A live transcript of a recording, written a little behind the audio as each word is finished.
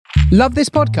Love this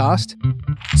podcast?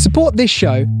 Support this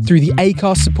show through the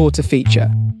Acast supporter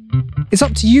feature. It's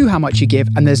up to you how much you give,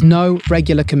 and there's no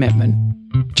regular commitment.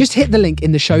 Just hit the link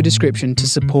in the show description to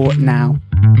support now.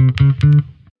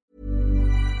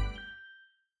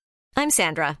 I'm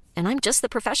Sandra, and I'm just the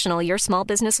professional your small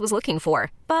business was looking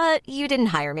for. But you didn't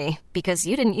hire me because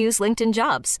you didn't use LinkedIn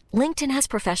Jobs. LinkedIn has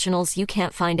professionals you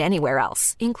can't find anywhere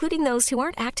else, including those who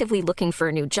aren't actively looking for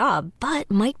a new job, but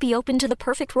might be open to the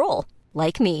perfect role,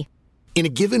 like me. In a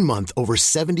given month, over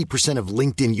 70% of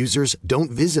LinkedIn users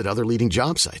don't visit other leading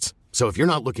job sites. So if you're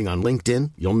not looking on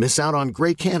LinkedIn, you'll miss out on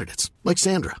great candidates like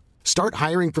Sandra. Start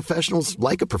hiring professionals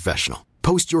like a professional.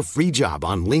 Post your free job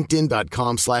on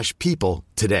linkedin.com/people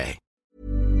today.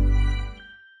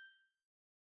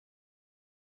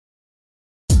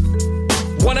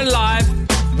 One alive,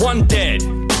 one dead,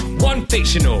 one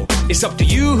fictional. It's up to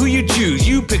you who you choose,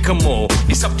 you pick 'em all.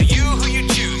 It's up to you who you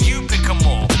choose, you pick 'em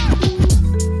all.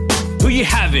 Who you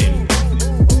having?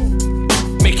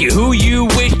 Make it who you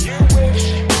wish.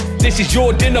 This is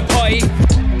your dinner party,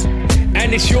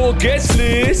 and it's your guest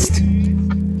list.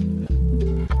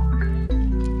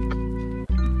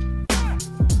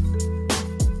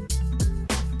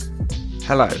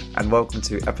 Hello, and welcome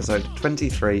to episode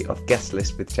 23 of Guest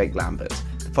List with Jake Lambert,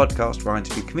 the podcast where I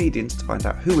interview comedians to find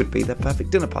out who would be their perfect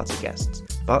dinner party guests.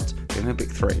 But we only pick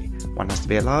three. One has to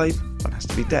be alive, one has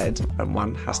to be dead, and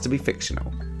one has to be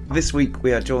fictional. This week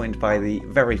we are joined by the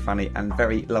very funny and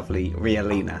very lovely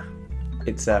Rialina.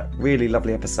 It's a really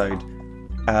lovely episode.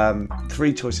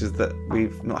 Three choices that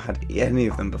we've not had any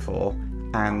of them before,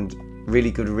 and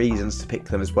really good reasons to pick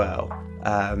them as well.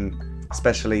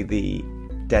 Especially the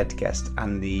dead guest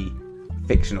and the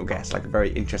fictional guest, like a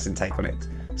very interesting take on it.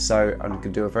 So I'm going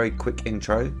to do a very quick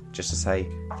intro just to say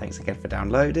thanks again for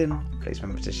downloading. Please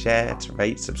remember to share, to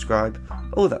rate, subscribe,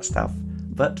 all that stuff.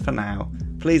 But for now,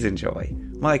 please enjoy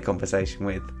my conversation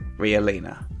with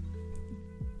Rialina.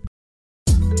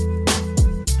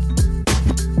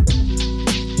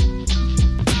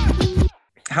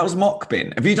 How's mock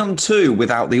been? Have you done two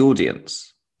without the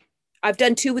audience? I've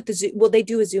done two with the Zoom. Well, they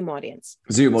do a Zoom audience.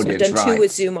 Zoom audience, so I've done right. two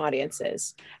with Zoom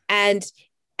audiences. And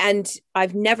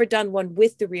I've never done one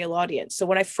with the real audience. So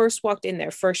when I first walked in there,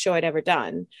 first show I'd ever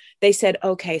done, they said,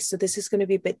 okay, so this is going to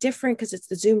be a bit different because it's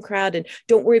the Zoom crowd and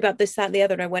don't worry about this, that, and the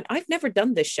other. And I went, I've never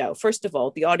done this show. First of all,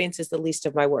 the audience is the least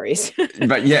of my worries.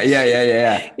 But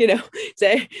yeah. You know,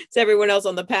 it's everyone else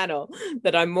on the panel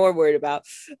that I'm more worried about.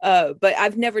 But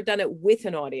I've never done it with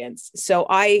an audience. So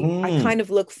I kind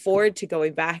of look forward to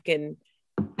going back and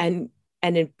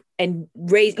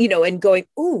raise, you know, and going,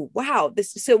 oh, wow.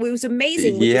 So it was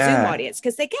amazing with the Zoom audience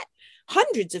because they get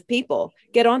hundreds of people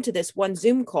get onto this one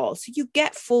Zoom call. So you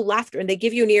get full laughter and they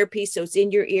give you an earpiece. So it's in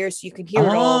your ear so you can hear it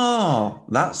all. Oh,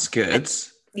 that's good.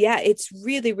 It's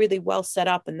really, really well set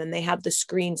up. And then they have the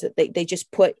screens that they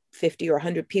just put 50 or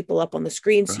 100 people up on the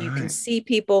screen so you can see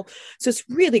people. So it's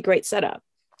really great setup.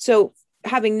 So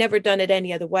having never done it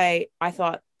any other way, I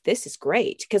thought this is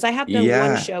great because I have done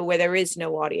one show where there is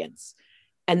no audience.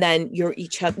 And then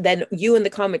then you and the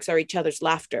comics are each other's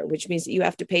laughter, which means that you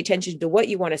have to pay attention to what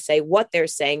you want to say, what they're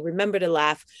saying, remember to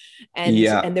laugh.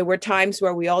 And there were times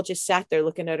where we all just sat there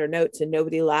looking at our notes and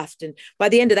nobody laughed. And by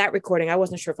the end of that recording, I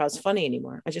wasn't sure if I was funny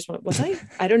anymore. I just went, was I?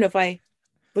 I don't know if I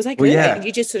was. I good. Well, yeah.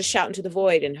 You just sort of shout into the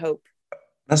void and hope.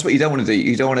 That's what you don't want to do.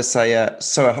 You don't want to say,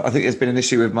 so I think there's been an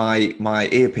issue with my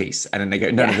earpiece. And then they go,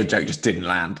 no, the joke just didn't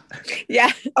land.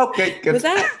 Yeah. Okay, good. Was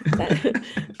that?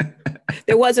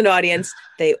 There was an audience.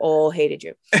 They all hated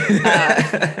you.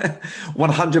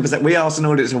 100%. We asked an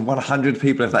audience of 100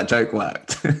 people if that joke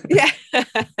worked. Yeah.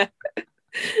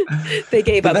 They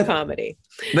gave up comedy.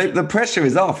 The pressure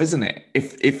is off, isn't it?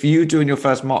 If you doing your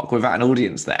first mock without an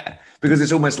audience there, because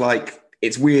it's almost like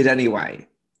it's weird anyway.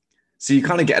 So you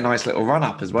kind of get a nice little run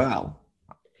up as well.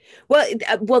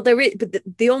 Well, there is, but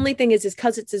the only thing is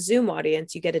because it's a Zoom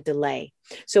audience, you get a delay.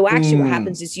 So actually what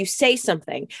happens is you say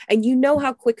something and you know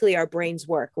how quickly our brains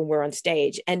work when we're on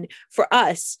stage. And for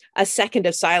us, a second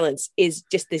of silence is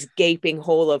just this gaping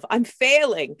hole of I'm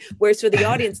failing. Whereas for the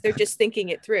audience, they're just thinking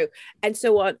it through. And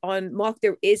so on mock,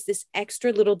 there is this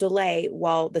extra little delay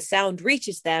while the sound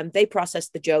reaches them, they process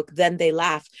the joke, then they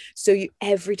laugh. So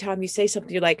every time you say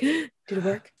something, you're like, did it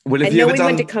work? Well, and knowing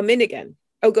when to come in again.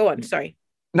 Oh, go on. Sorry.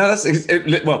 No, that's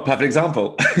perfect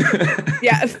example.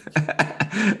 Yeah.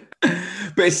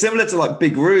 But it's similar to like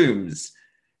big rooms.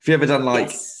 If you ever done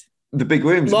the big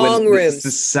rooms, long rooms, it's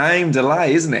the same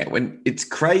delay, isn't it? When it's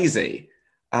crazy.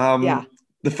 The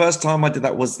first time I did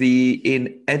that was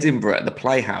in Edinburgh at the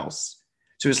Playhouse.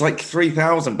 So it's like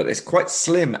 3,000, but it's quite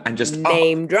slim and just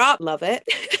name drop. Love it.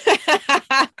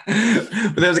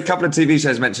 But there was a couple of TV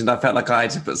shows mentioned. I felt like I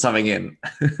had to put something in.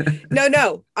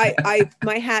 No.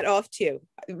 My hat off to you.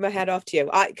 My hat off to you.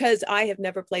 Because I have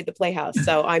never played the Playhouse,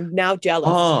 so I'm now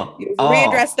jealous. You've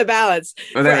readdressed the balance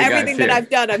well, for everything that I've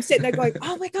done. I'm sitting there going,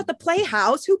 "Oh my god, the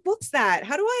Playhouse! Who books that?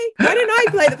 Why didn't I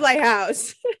play the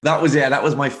Playhouse?" That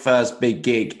was my first big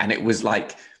gig, and it was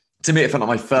like, to me, it felt like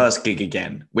my first gig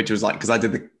again, which was like because I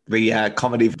did the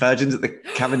comedy Virgins at the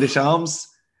Cavendish Arms.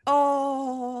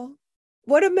 Oh,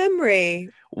 what a memory!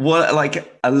 What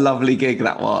like a lovely gig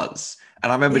that was.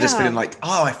 And I remember just feeling like,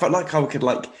 I felt like I could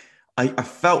like, I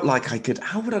felt like I could,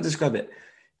 how would I describe it?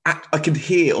 I could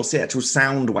hear or see actual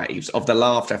sound waves of the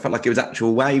laughter. I felt like it was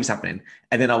actual waves happening.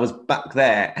 And then I was back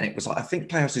there and it was like, I think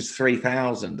Playhouse is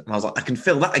 3,000. And I was like, I can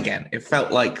feel that again. It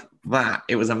felt like that.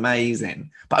 It was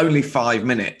amazing, but only 5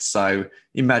 minutes. So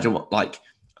imagine what, like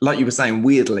you were saying,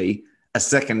 weirdly, a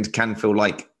second can feel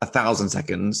like 1,000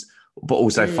 seconds, but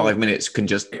also 5 minutes can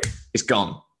just, it's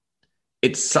gone.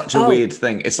 It's such a weird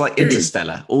thing. It's like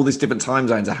Interstellar. All these different time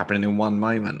zones are happening in one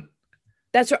moment.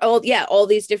 That's right. All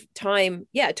these different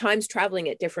time's traveling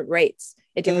at different rates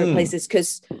at different places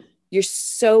because you're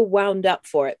so wound up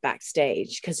for it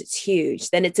backstage because it's huge.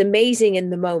 Then it's amazing in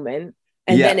the moment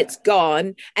and then it's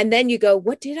gone. And then you go,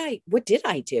 what did I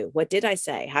do? What did I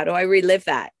say? How do I relive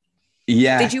that?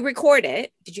 Yeah. Did you record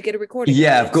it? Did you get a recording?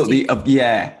 Yeah, I've got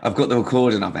I've got the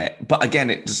recording of it. But again,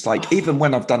 it just like, even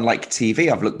when I've done like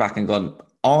TV, I've looked back and gone,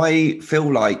 I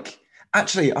feel like,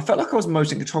 actually, I felt like I was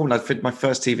most in control when I did my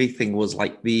first TV thing was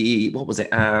like what was it?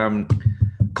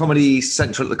 Comedy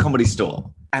Central at the Comedy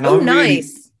Store. And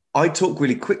nice. I talk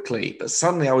really quickly, but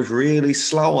suddenly I was really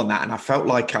slow on that. And I felt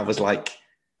like I was like,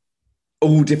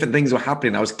 all different things were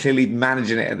happening. I was clearly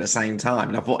managing it at the same time.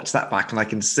 And I've watched that back and I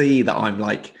can see that I'm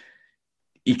like,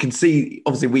 you can see,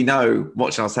 obviously we know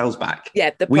watching ourselves back. Yeah,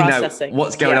 we processing. Know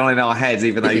what's going on in our heads,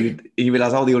 even though you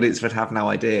realize, the audience would have no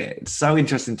idea. It's so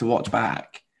interesting to watch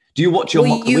back. Do you watch your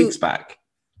Mock the Weeks back?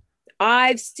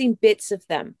 I've seen bits of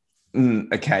them.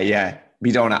 Okay, yeah.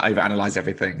 We don't want to overanalyze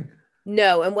everything.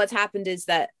 No, and what's happened is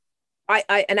that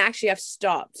I've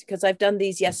stopped because I've done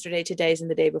these yesterday, today's,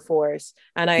 and the day befores,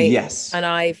 and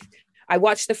I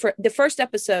watched the first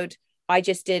episode. I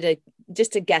just did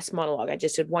a guest monologue. I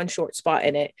just did one short spot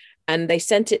in it, and they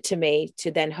sent it to me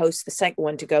to then host the second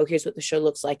one to go, here's what the show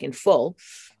looks like in full.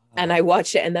 And I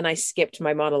watched it, and then I skipped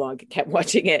my monologue and kept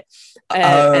watching it.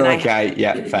 Fair.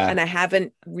 And I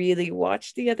haven't really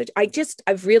watched the other.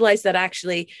 I've realized that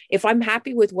actually, if I'm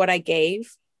happy with what I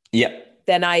gave,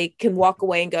 then I can walk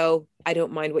away and go, I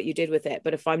don't mind what you did with it.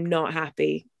 But if I'm not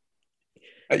happy,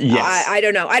 I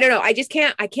don't know.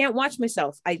 I can't watch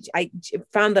myself. I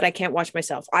found that I can't watch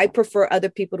myself. I prefer other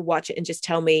people to watch it and just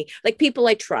tell me, like people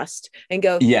I trust, and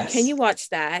go, can you watch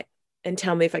that and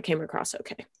tell me if I came across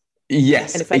okay?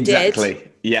 Yes. And if I did,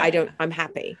 I'm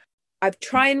happy. I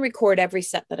try and record every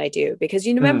set that I do because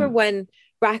you remember when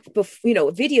back before,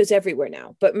 videos everywhere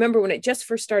now, but remember when it just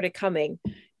first started coming,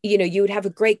 you would have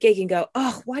a great gig and go,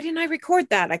 oh, why didn't I record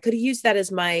that? I could have used that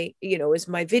as my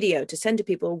video to send to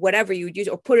people, whatever you would use,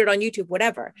 or put it on YouTube,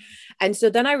 whatever. And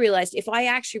so then I realized if I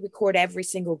actually record every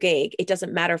single gig, it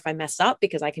doesn't matter if I mess up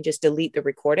because I can just delete the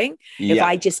recording. If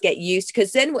I just get used,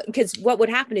 because what would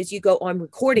happen is you go, oh, I'm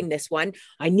recording this one.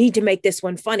 I need to make this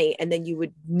one funny. And then you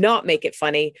would not make it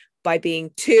funny by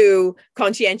being too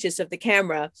conscientious of the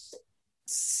camera.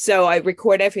 So I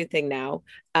record everything now,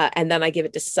 and then I give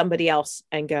it to somebody else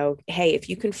and go, hey, if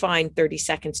you can find 30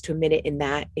 seconds to a minute in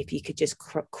that, if you could just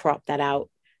crop that out,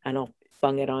 and I'll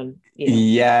bung it on,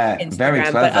 Instagram. Very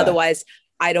clever. But otherwise,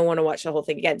 I don't want to watch the whole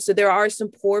thing again. So there are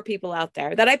some poor people out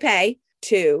there that I pay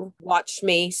to watch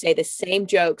me say the same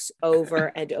jokes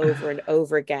over and over and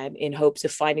over again in hopes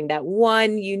of finding that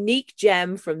one unique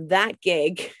gem from that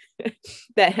gig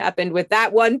that happened with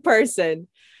that one person.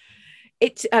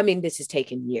 This has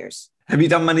taken years. Have you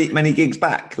done many gigs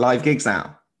back, live gigs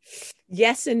now?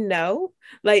 Yes and no.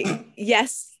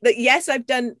 Yes, I've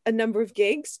done a number of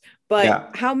gigs,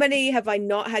 but how many have I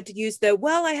not had to use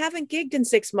I haven't gigged in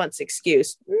 6 months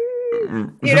excuse?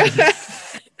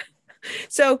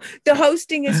 So the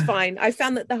hosting is fine. I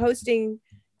found that the hosting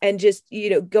and just,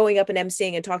 going up and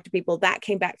emceeing and talk to people, that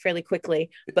came back fairly quickly,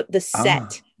 but the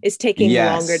set is taking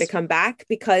longer to come back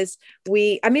because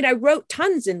I wrote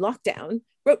tons in lockdown,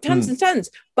 and tons,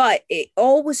 but it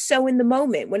all was so in the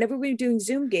moment. Whenever we were doing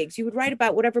Zoom gigs, you would write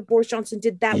about whatever Boris Johnson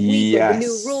did that week, or the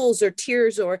new rules, or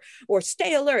tears, or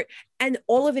stay alert, and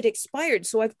all of it expired.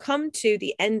 So I've come to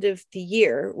the end of the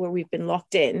year where we've been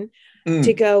locked in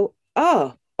to go,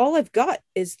 all I've got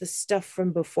is the stuff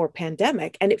from before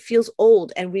pandemic, and it feels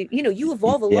old. And you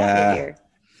evolve a lot in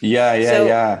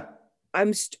here.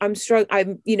 I'm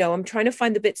struggling. I'm trying to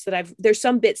find the bits that there's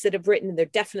some bits that I've written and they're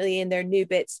definitely in there, new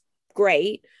bits,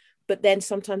 great. But then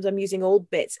sometimes I'm using old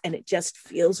bits and it just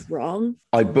feels wrong.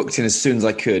 I booked in as soon as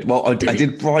I could. Well, I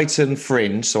did Brighton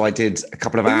Fringe, so I did a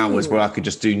couple of hours where I could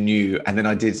just do new. And then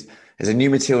there's a new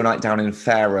material night down in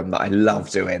Fareham that I love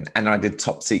doing. And I did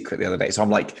Top Secret the other day. So I'm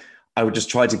like, I would just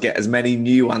try to get as many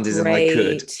new ones as I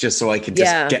could, just so I could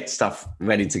just get stuff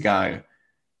ready to go.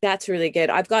 That's really good.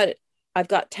 I've got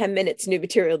 10 minutes new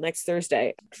material next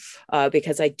Thursday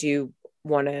because I do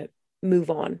want to move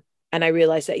on. And I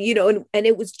realized that, and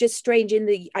it was just strange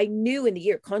I knew in the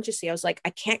year consciously, I was like, I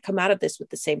can't come out of this with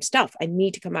the same stuff. I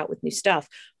need to come out with new stuff.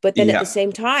 But then at the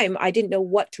same time, I didn't know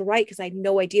what to write because I had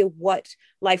no idea what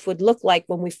life would look like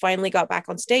when we finally got back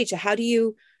on stage. So how do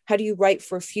you write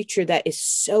for a future that is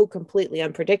so completely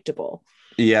unpredictable?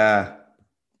 Yeah.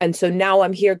 And so now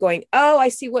I'm here going, I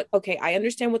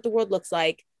understand what the world looks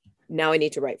like. Now I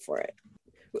need to write for it.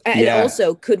 And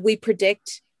also, could we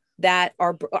predict that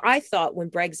I thought when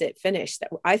Brexit finished,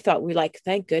 we like,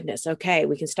 thank goodness, okay,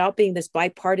 we can stop being this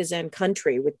bipartisan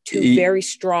country with two very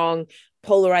strong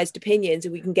polarized opinions,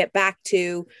 and we can get back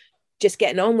to just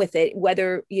getting on with it,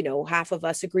 whether, half of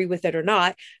us agree with it or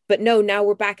not. But no, now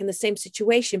we're back in the same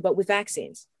situation, but with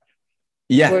vaccines.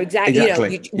 Yeah, we're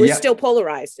exactly. We're still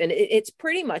polarized, and it's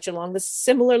pretty much along the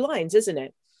similar lines, isn't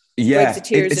it? Yeah,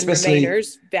 Brexiteers and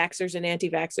Remainers, vaxxers and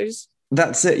anti-vaxxers.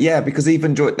 That's it. Yeah, because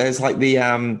even there's like the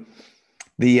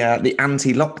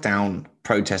anti-lockdown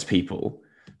protest people.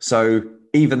 So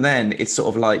even then, it's sort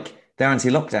of like they're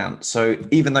anti-lockdown. So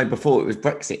even though before it was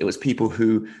Brexit, it was people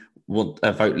who want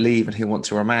a vote leave and who want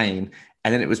to remain.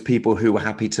 And then it was people who were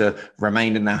happy to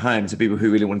remain in their homes and people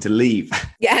who really wanted to leave.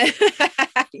 Yeah.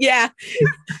 Yeah.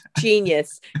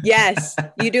 Genius. Yes.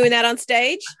 You doing that on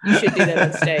stage? You should do that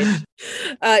on stage.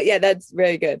 Yeah, that's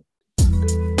very good.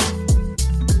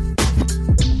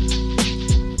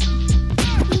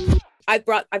 I've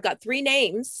got 3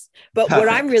 names, but Perfect.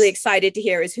 What I'm really excited to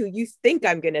hear is who you think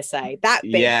I'm going to say. That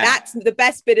bit, that's the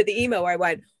best bit of the email where I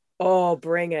went, oh,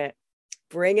 bring it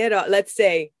on. Let's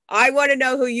see. I want to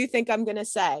know who you think I'm going to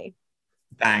say.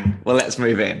 Bang. Well, let's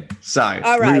move in. So,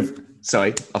 all right.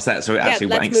 Sorry, I'll say it so it actually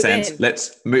makes sense.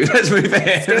 Let's move in. Let's do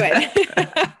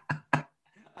it. I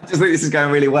just think this is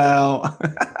going really well.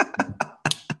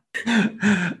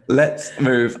 Let's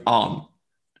move on.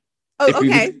 Oh,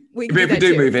 okay. If we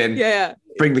do move in, yeah.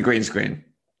 Bring the green screen.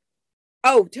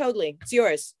 Oh, totally. It's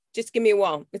yours. Just give me a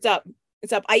wall. It's up.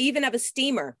 I even have a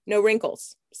steamer. No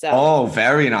wrinkles. So. Oh,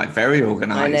 very nice. Very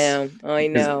organized. I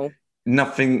know. There's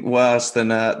nothing worse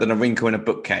than a wrinkle in a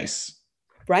bookcase.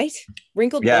 Right?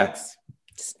 Wrinkled books.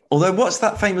 Although, what's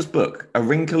that famous book? A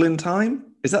Wrinkle in Time?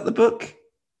 Is that the book?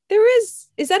 There is.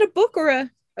 Is that a book or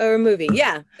a movie?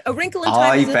 Yeah. A Wrinkle in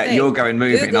Time. I bet you're going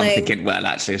movie. And I'm thinking, well,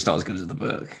 actually, it's not as good as the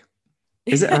book.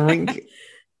 Is it a wrinkle?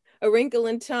 A Wrinkle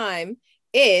in Time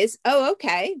is,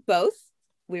 both.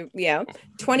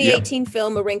 2018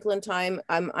 film, A Wrinkle in Time.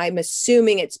 I'm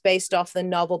assuming it's based off the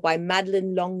novel by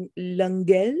Madeleine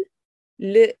L'Engle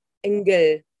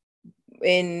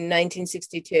in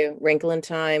 1962. Wrinkle in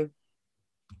Time.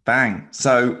 Bang.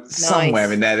 So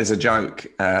somewhere in there's a joke,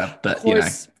 but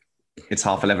it's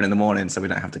 11:30 in the morning, so we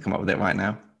don't have to come up with it right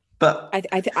now. But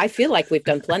I feel like we've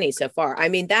done plenty so far. I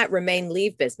mean, that Remain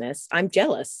Leave business, I'm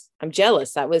jealous.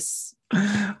 That was...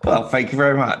 Well, thank you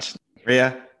very much.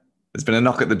 Ria, there's been a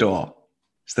knock at the door.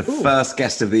 It's the first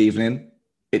guest of the evening.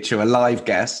 It's your live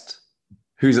guest.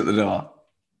 Who's at the door?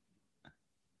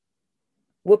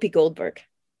 Whoopi Goldberg.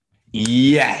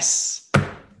 Yes.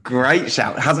 Great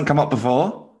shout. Hasn't come up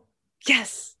before?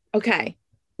 Yes. Okay.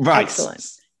 Right. Excellent.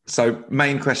 So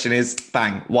main question is,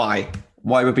 bang, why?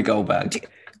 Why Whoopi Goldberg?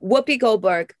 Whoopi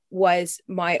Goldberg was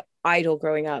my idol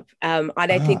growing up. And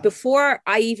I think before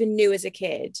I even knew as a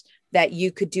kid that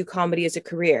you could do comedy as a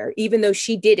career, even though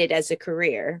she did it as a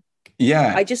career.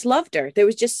 Yeah. I just loved her. There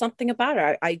was just something about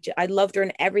her. I loved her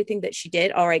in everything that she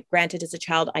did. All right. Granted, as a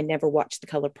child, I never watched The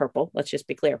Color Purple. Let's just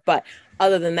be clear. But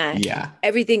other than that,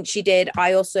 everything she did,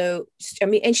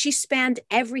 and she spanned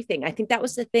everything. I think that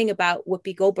was the thing about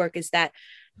Whoopi Goldberg is that,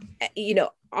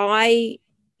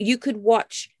 you could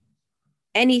watch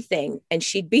anything and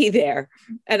she'd be there.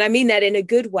 And I mean that in a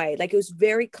good way. Like, it was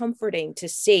very comforting to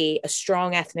see a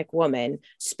strong ethnic woman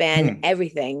span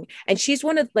everything. And she's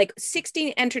one of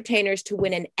 16 entertainers to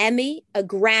win an Emmy, a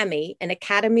Grammy, an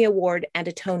Academy Award, and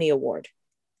a Tony Award.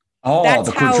 Oh, that's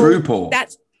the quadruple.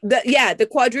 The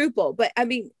quadruple. But I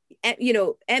mean,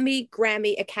 Emmy,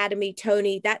 Grammy, Academy,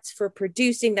 Tony, that's for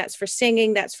producing, that's for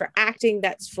singing, that's for acting,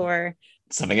 that's for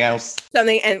something else.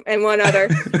 And one other.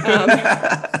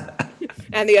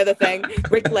 And the other thing,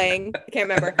 Rick Lang, I can't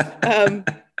remember.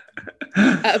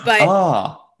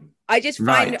 But I just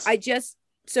find, right.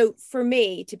 so for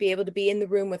me to be able to be in the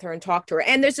room with her and talk to her,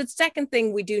 and there's a second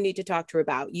thing we do need to talk to her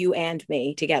about, you and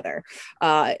me together,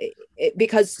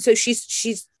 because so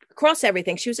she's across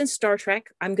everything. She was in Star Trek.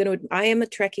 I am a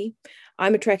Trekkie.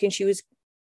 I'm a Trekkie, and she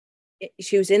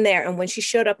was in there. And when she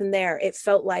showed up in there, it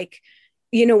felt like,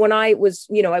 when I was,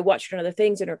 I watched her in other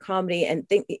things in her comedy and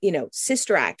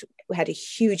Sister Act had a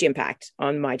huge impact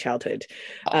on my childhood.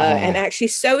 And actually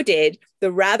so did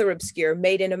the rather obscure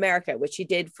Made in America, which she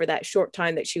did for that short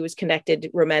time that she was connected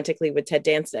romantically with Ted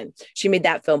Danson. She made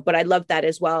that film, but I loved that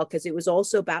as well, because it was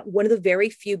also about one of the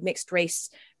very few mixed race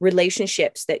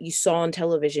relationships that you saw on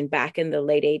television back in the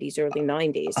late 80s, early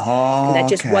 90s. And that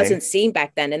just wasn't seen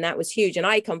back then. And that was huge. And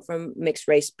I come from mixed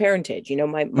race parentage.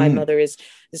 My mother is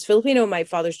Filipino, my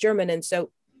father's German. And so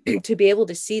to be able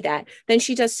to see that, then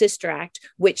she does Sister Act,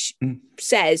 which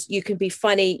says you can be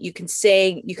funny, you can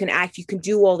sing, you can act, you can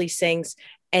do all these things,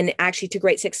 and actually to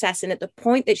great success. And at the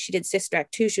point that she did Sister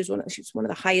Act 2, she was one of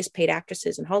the highest paid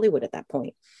actresses in Hollywood at that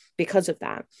point because of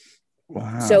that.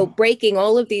 Wow. So breaking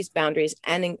all of these boundaries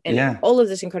and all of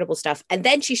this incredible stuff. And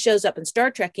then she shows up in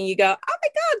Star Trek and you go, oh my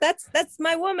God, that's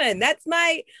my woman. I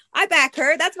back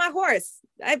her. That's my horse.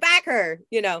 I back her,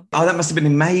 Oh, that must have been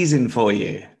amazing for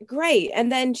you. Great.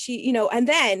 And then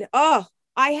I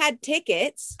had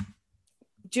tickets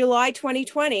July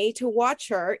 2020 to watch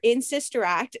her in Sister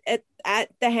Act at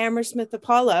the Hammersmith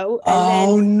Apollo.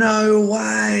 And no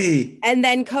way. And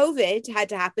then COVID had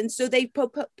to happen. So they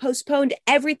postponed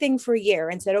everything for a year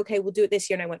and said, okay, we'll do it this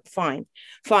year. And I went, fine.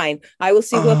 I will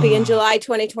see Whoopi in July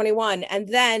 2021. And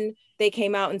then they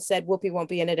came out and said, Whoopi won't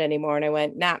be in it anymore. And I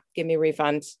went, nah, give me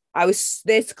refunds. I was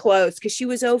this close because she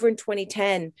was over in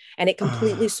 2010 and it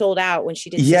completely sold out when she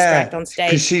did Sister Act on stage.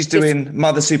 Because she's doing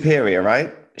Mother Superior,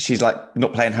 right? She's like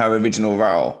not playing her original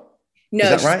role.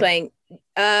 No, she's playing.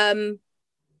 I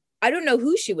don't know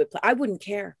who she would play. I wouldn't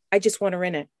care. I just want her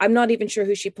in it. I'm not even sure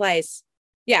who she plays.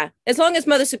 Yeah. As long as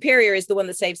Mother Superior is the one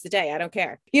that saves the day, I don't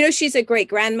care. She's a great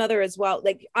grandmother as well.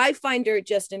 Like, I find her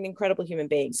just an incredible human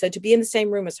being. So to be in the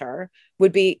same room as her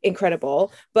would be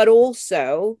incredible. But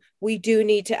also we do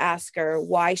need to ask her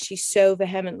why she's so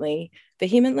vehemently,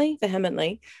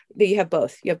 you have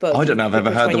both. I don't know. I've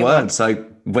ever heard the word. So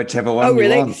whichever one you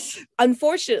want.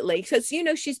 Unfortunately, because,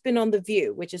 she's been on The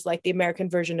View, which is like the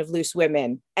American version of Loose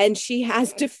Women. And she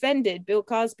has defended Bill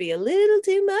Cosby a little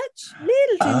too much.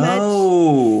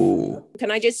 Can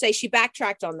I just say she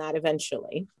backtracked on that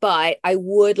eventually? But I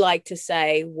would like to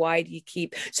say, why do you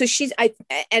keep... So I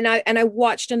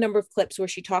watched a number of clips where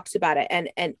she talks about it.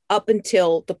 And up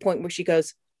until the point where she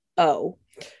goes, oh,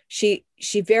 she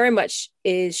very much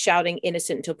is shouting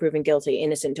innocent until proven guilty,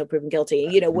 where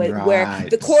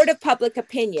the court of public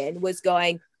opinion was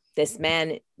going, this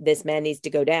man needs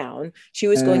to go down. She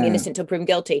was going innocent until proven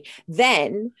guilty.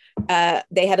 Then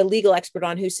they had a legal expert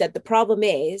on who said the problem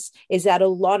is that a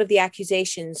lot of the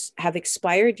accusations have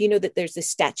expired. That there's the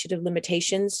statute of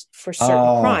limitations for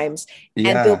certain crimes,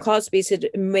 and Bill Cosby's had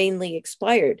mainly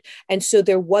expired. And so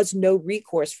there was no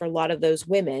recourse for a lot of those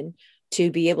women to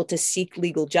be able to seek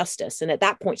legal justice. And at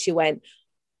that point she went,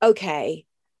 okay,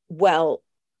 well,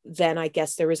 then I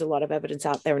guess there is a lot of evidence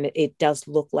out there and it does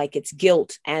look like it's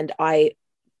guilt. And I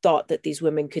thought that these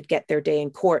women could get their day in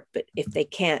court, but if they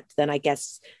can't, then I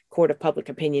guess court of public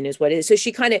opinion is what it is. So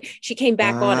she came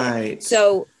back on it.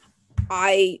 So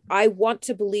I want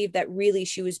to believe that really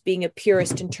she was being a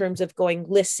purist in terms of going,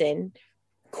 listen,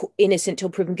 innocent till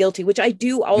proven guilty, which I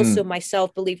do also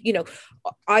myself believe.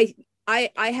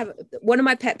 I have, one of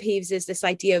my pet peeves is this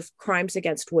idea of crimes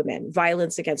against women,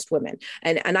 violence against women.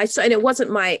 And it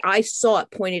wasn't I saw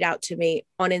it pointed out to me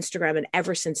on Instagram. And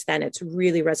ever since then, it's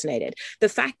really resonated. The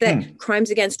fact that crimes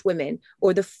against women,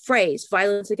 or the phrase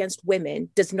violence against women,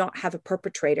 does not have a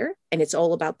perpetrator and it's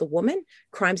all about the woman.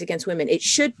 Crimes against women. It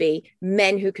should be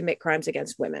men who commit crimes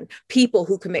against women, people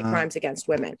who commit crimes against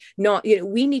women. Not,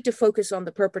 we need to focus on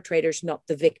the perpetrators, not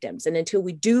the victims. And until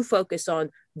we do focus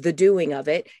on the doing of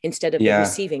it instead of the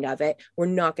receiving of it, we're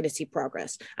not going to see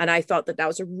progress. And I thought that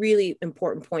was a really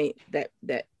important point that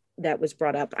was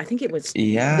brought up. I think it was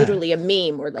literally a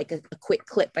meme or like a quick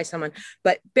clip by someone,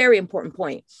 but very important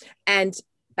point. And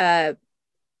so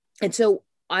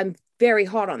I'm very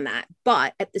hot on that.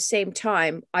 But at the same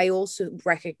time, I also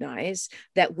recognize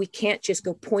that we can't just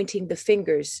go pointing the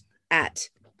fingers at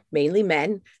mainly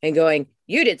men and going,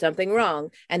 you did something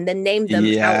wrong, and then name them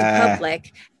out in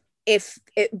public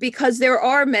because there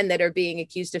are men that are being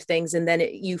accused of things, and then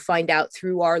you find out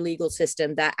through our legal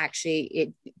system that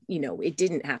actually it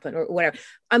didn't happen or whatever.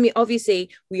 I mean, obviously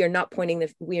we are not pointing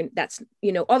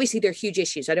obviously there are huge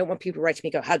issues. I don't want people to write to me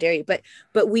and go, how dare you?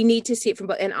 But we need to see it from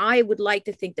both. And I would like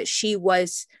to think that she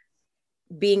was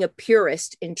being a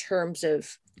purist in terms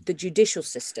of the judicial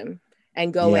system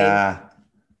and going,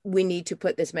 we need to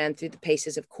put this man through the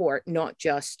paces of court, not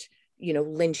just,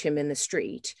 lynch him in the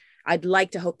street. I'd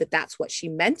like to hope that that's what she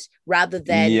meant, rather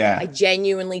than I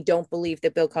genuinely don't believe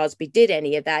that Bill Cosby did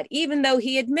any of that, even though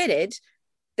he admitted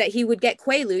that he would get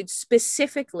Quaaludes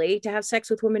specifically to have sex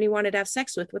with women he wanted to have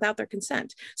sex with without their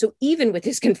consent. So even with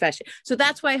his confession. So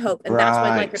that's why I hope. And that's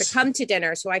why I'd like her to come to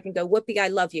dinner so I can go, Whoopi, I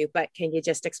love you. But can you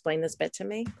just explain this bit to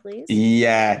me, please?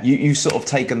 Yeah, you've sort of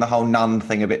taken the whole nun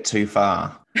thing a bit too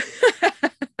far.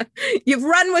 You've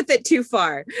run with it too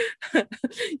far.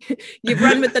 You've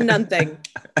run with the nun thing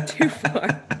too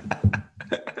far.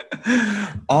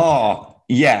 Oh,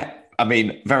 yeah. I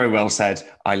mean, very well said.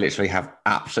 I literally have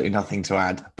absolutely nothing to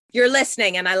add. You're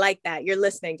listening, and I like that. You're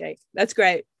listening, Jake. That's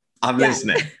great. I'm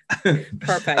listening.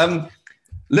 Perfect.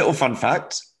 Little fun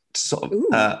fact, to sort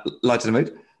of lighten the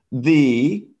mood.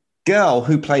 The girl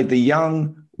who played the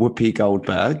young Whoopi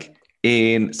Goldberg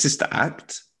in Sister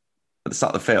Act at the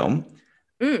start of the film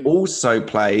also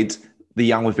played the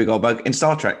young Whoopi Goldberg in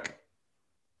Star Trek.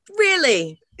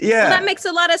 Really? Yeah. Well, that makes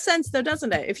a lot of sense, though,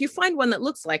 doesn't it? If you find one that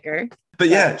looks like her. But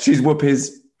yeah, she's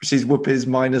Whoopi's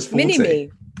minus 40.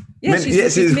 Mini-me. Yeah, she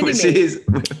is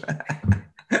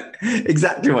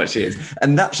exactly what she is.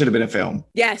 And that should have been a film.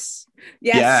 Yes.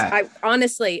 Yeah.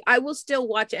 I will still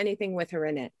watch anything with her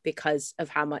in it because of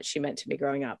how much she meant to me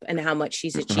growing up and how much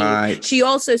she's achieved. Right. She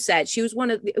also said, she was one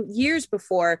of the years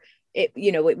before it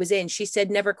was in, she said,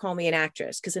 never call me an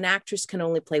actress, because an actress can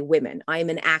only play women. I am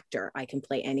an actor. I can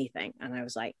play anything. And I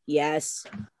was like, yes,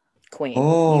 queen.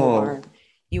 Oh,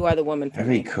 you are the woman for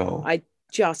me. Very cool. I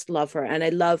just love her. And I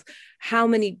love how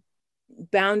many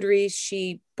boundaries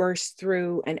she burst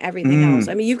through and everything else.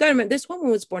 I mean, you've got to remember, this woman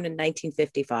was born in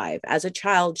 1955. As a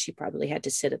child, she probably had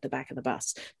to sit at the back of the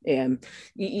bus. Not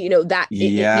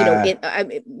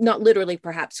literally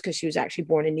perhaps because she was actually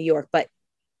born in New York, but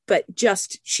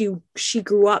just she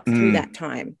grew up through that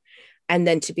time, and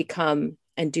then to become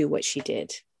and do what she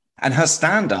did. And her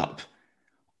stand-up,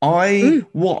 I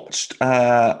watched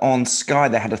on Sky,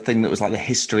 they had a thing that was like the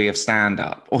history of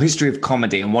stand-up or history of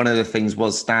comedy. And one of the things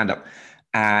was stand-up.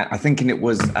 I think it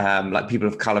was like people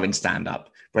of color in stand-up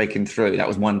breaking through. That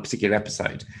was one particular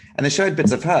episode. And they showed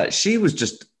bits of her. She was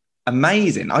just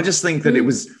amazing. I just think that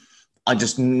I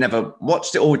just never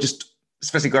watched it, or just,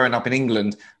 especially growing up in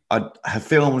England, her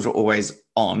films were always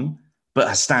on, but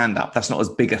her stand-up, that's not as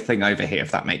big a thing over here,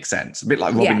 if that makes sense. A bit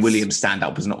like Robin Williams'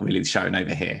 stand-up was not really shown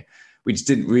over here. We just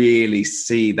didn't really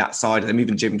see that side of them,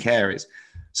 even Jim Carrey's.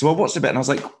 So I watched a bit and I was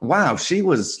like, wow, she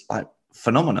was like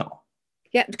phenomenal.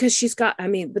 Yeah, because she's got,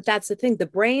 but that's the thing, the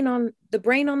brain on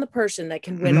the person that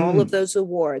can win all of those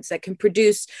awards, that can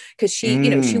produce, because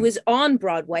she, she was on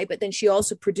Broadway, but then she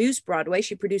also produced Broadway.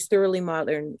 She produced Thoroughly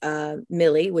Modern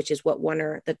Millie, which is what won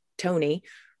her the Tony.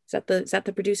 Is that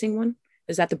the producing one?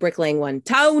 Is that the bricklaying one?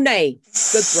 Tony,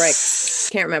 good bricks.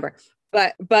 Can't remember.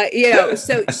 But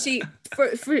so she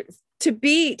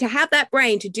to have that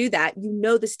brain to do that,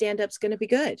 the stand-up's going to be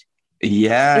good.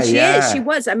 Yeah, and she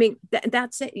was.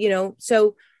 That's it.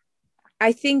 So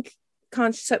I think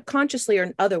subconsciously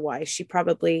or otherwise, she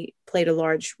probably played a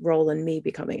large role in me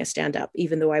becoming a stand-up,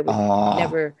 even though I would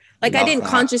never, I didn't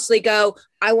consciously go,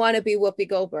 I want to be Whoopi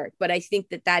Goldberg, but I think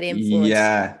that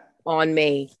influence on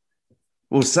me.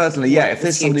 Well, certainly, yeah. If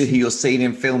there's somebody who you're seeing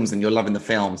in films and you're loving the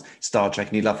films, Star Trek,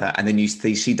 and you love her, and then you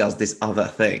see she does this other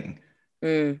thing,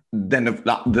 then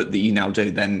that you now do,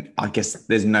 then I guess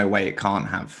there's no way it can't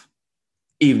have.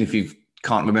 Even if you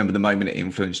can't remember the moment it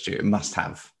influenced you, it must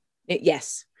have.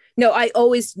 Yes. No, I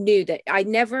always knew that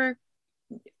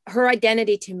her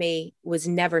identity to me was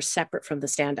never separate from the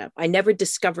stand-up. I never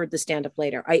discovered the stand-up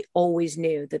later. I always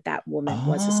knew that woman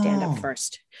was a stand-up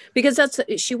first, because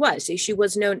she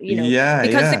was known,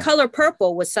 because The Color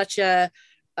Purple was such a,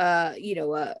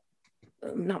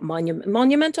 not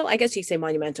monumental, I guess you say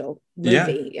monumental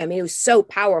movie. Yeah. It was so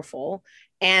powerful.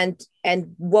 And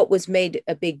what was made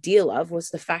a big deal of was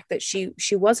the fact that she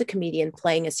was a comedian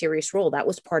playing a serious role. That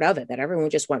was part of it, that everyone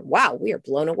just went, wow, we are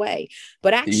blown away.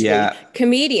 But actually,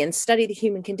 comedians study the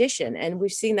human condition. And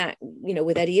we've seen that,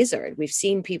 with Eddie Izzard. We've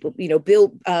seen people,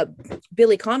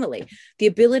 Billy Connolly, the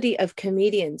ability of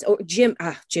comedians, or Jim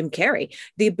Carrey,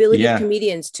 the ability of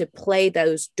comedians to play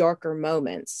those darker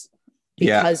moments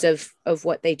because of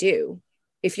what they do.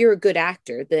 if you're a good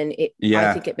actor, then Yeah.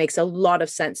 I think it makes a lot of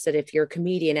sense that if you're a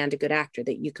comedian and a good actor,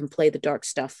 that you can play the dark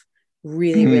stuff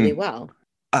really, really well.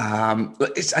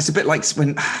 It's a bit like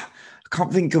when I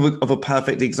can't think of a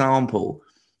perfect example,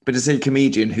 but to see a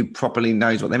comedian who properly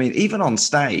knows what they mean, even on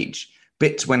stage,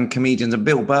 bits when comedians, and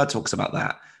Bill Burr talks about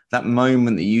that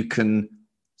moment that you can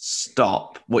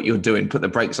stop what you're doing, put the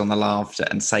brakes on the laughter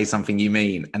and say something you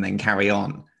mean and then carry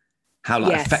on. How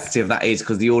like Yes. effective that is,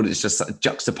 because the audience just sort of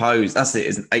juxtaposed. That's it,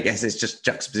 isn't? I guess it's just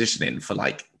juxtapositioning for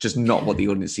like just not what the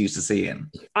audience used to seeing.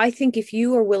 I think if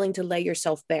you are willing to lay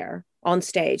yourself bare on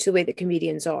stage the way that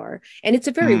comedians are, and it's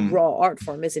a very raw art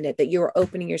form, isn't it, that you're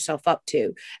opening yourself up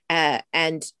to,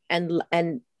 and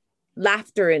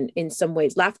laughter in some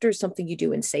ways, laughter is something you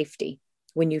do in safety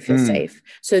when you feel safe.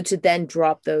 So to then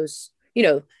drop those, you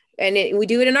know, and we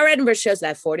do it in our Edinburgh shows,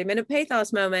 that 40-minute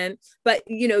pathos moment, but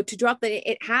you know, to drop that,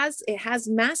 it has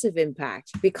massive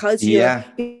impact because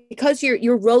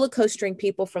you're roller coastering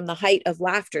people from the height of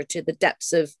laughter to the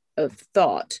depths of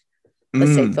thought.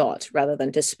 Let's say thought rather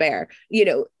than despair. You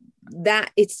know,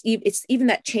 that it's even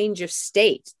that change of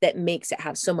state that makes it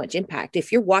have so much impact.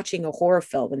 If you're watching a horror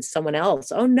film and someone else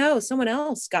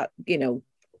got, you know,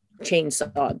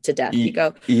 chainsawed to death, you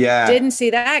go, didn't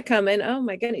see that coming. Oh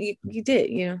my goodness, you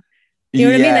did, you know. You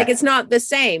know what I mean? Like, it's not the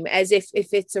same as if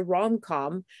it's a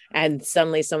rom-com and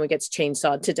suddenly someone gets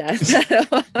chainsawed to death.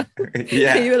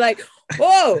 You're like,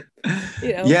 whoa,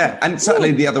 you know. Yeah, and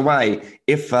certainly the other way,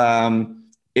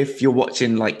 if you're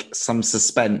watching like some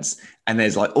suspense and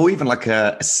there's like, or even like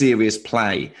a serious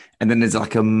play, and then there's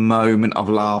like a moment of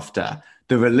laughter,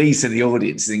 the release in the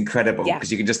audience is incredible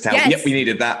because you can just tell, yep, we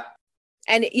needed that.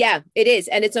 And yeah, it is.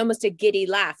 And it's almost a giddy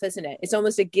laugh, isn't it? It's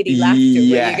almost a giddy laughter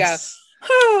where you go,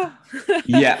 oh.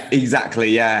 Yeah,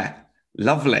 exactly. Yeah.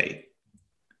 Lovely.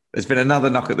 There's been another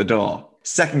knock at the door.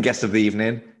 Second guest of the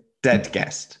evening, dead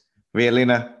guest.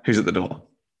 Rialina, who's at the door?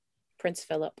 Prince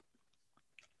Philip.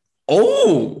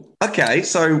 Oh, okay.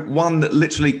 So one that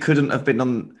literally couldn't have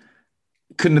been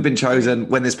chosen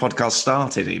when this podcast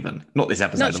started, even. Not this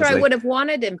episode. Not sure obviously. I would have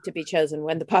wanted him to be chosen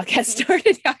when the podcast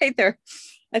started either.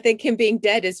 I think him being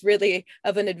dead is really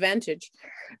of an advantage.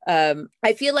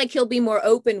 I feel like he'll be more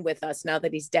open with us now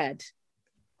that he's dead.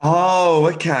 Oh,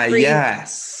 okay.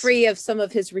 Yes. Free of some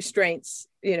of his restraints,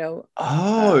 you know.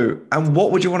 Oh, and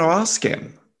what would you want to ask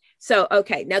him? So,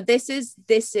 okay. Now this is,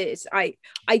 I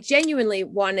genuinely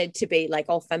wanted to be like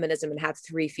all feminism and have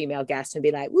 3 female guests and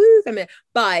be like, woo, feminine.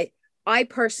 But I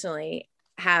personally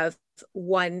have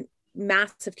one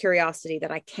massive curiosity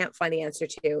that I can't find the answer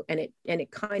to. And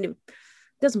it kind of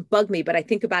doesn't bug me, but I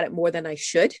think about it more than I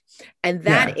should. And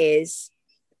that is,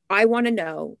 I want to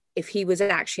know if he was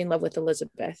actually in love with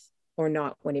Elizabeth or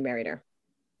not when he married her.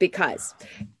 Because,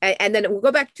 and then we'll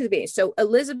go back to the beginning. So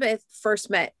Elizabeth first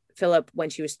met Philip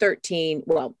when she was 13.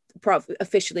 Well,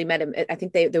 officially met him. I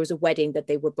think there was a wedding that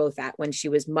they were both at when she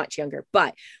was much younger.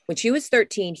 But when she was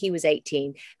 13, he was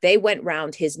 18. They went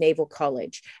round his naval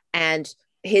college, and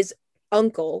his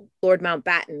uncle, Lord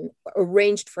Mountbatten,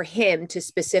 arranged for him to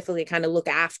specifically kind of look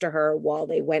after her while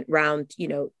they went round, you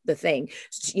know, the thing,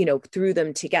 you know, threw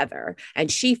them together.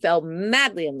 And she fell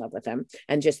madly in love with him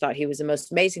and just thought he was the most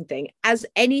amazing thing, as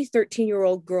any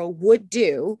 13-year-old girl would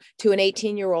do to an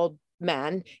 18-year-old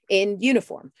man in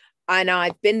uniform. And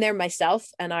I've been there myself,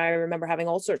 and I remember having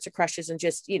all sorts of crushes, and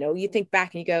just, you know, you think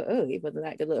back and you go, oh, he wasn't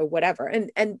that good or whatever.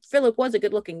 And Philip was a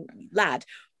good looking lad,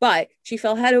 but she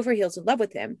fell head over heels in love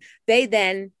with him. They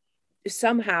then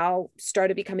somehow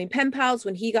started becoming pen pals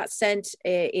when he got sent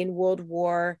in World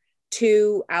War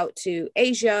II out to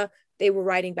Asia. They were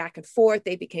writing back and forth.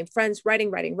 They became friends,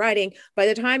 writing. By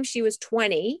the time she was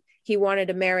 20, he wanted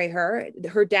to marry her.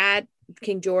 Her dad,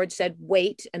 King George, said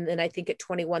wait, and then I think at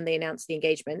 21 they announced the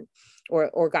engagement,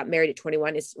 or got married at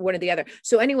 21. It's one or the other.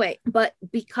 So anyway, but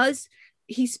because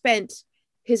he spent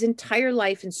his entire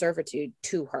life in servitude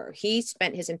to her, he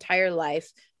spent his entire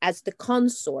life as the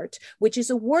consort, which is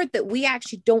a word that we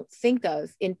actually don't think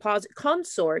of in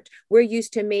consort. We're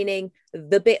used to meaning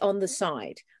the bit on the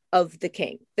side of the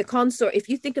king. The consort, if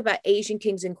you think about Asian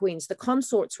kings and queens, the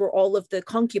consorts were all of the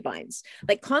concubines.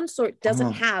 Like, consort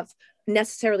doesn't have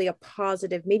necessarily a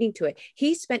positive meaning to it.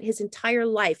 He spent his entire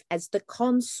life as the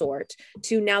consort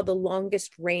to now the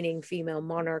longest reigning female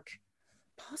monarch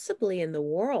possibly in the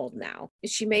world now.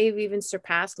 She may have even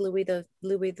surpassed Louis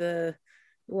the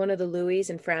one of the Louis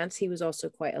in France. He was also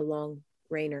quite a long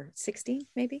reigner. 60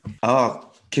 maybe.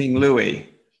 Oh, King Louis,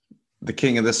 the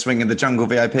king of the swing of the jungle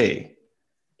VIP.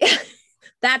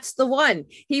 That's the one.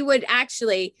 He would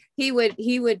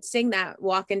sing that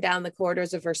walking down the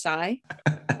corridors of Versailles.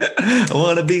 I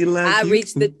want to be like I you.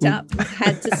 reached the top,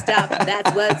 had to stop.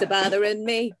 That's what's bothering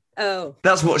me. Oh,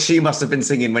 That's what she must have been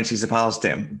singing when she surpassed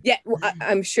him. yeah, well,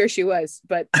 I'm sure she was,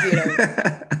 but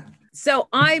So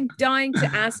I'm dying to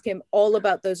ask him all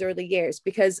about those early years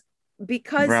because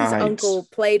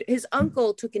Right. his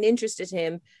uncle took an interest in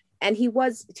him, and he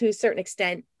was to a certain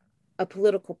extent a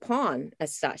political pawn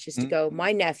as such, is to go,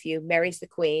 my nephew marries the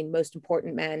queen, most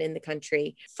important man in the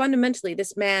country. Fundamentally,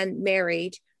 this man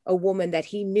married a woman that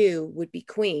he knew would be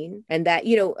queen, and that,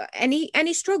 and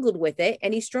he struggled with it.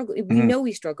 And we know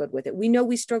he struggled with it. We know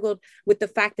he struggled with the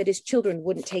fact that his children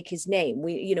wouldn't take his name.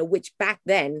 Which back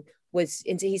then was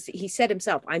into, he said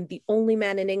himself, I'm the only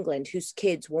man in England whose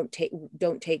kids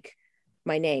don't take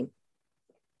my name.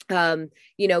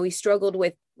 He struggled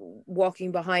with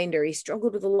walking behind her. He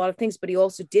struggled with a lot of things, but he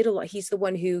also did a lot. He's the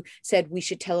one who said we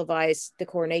should televise the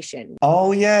coronation.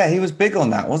 Oh, yeah. He was big on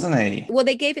that, wasn't he? Well,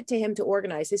 they gave it to him to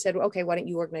organize. They said, okay, why don't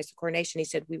you organize the coronation? He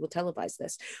said, we will televise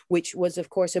this, which was, of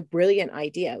course, a brilliant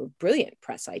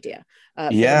press idea for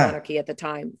the monarchy at the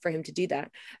time, for him to do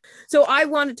that. So I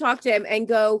want to talk to him and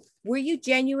go, were you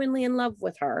genuinely in love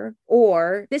with her?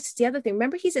 Or, this is the other thing.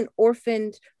 Remember, he's an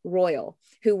orphaned royal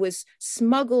who was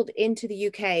smuggled into the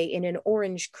UK in an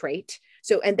orange crate.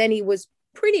 And then he was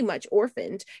pretty much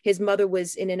orphaned. His mother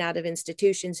was in and out of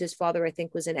institutions. His father, I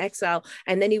think, was in exile.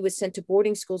 And then he was sent to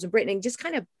boarding schools in Britain and just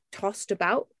kind of tossed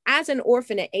about. As an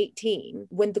orphan at 18,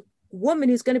 when the woman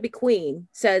who's going to be queen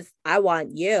says, I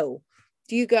want you,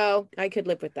 do you go, I could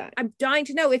live with that? I'm dying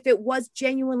to know if it was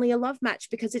genuinely a love match,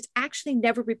 because it's actually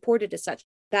never reported as such.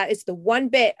 That is the one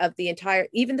bit of the entire,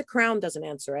 even the Crown doesn't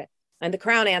answer it. And the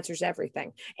Crown answers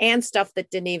everything and stuff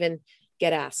that didn't even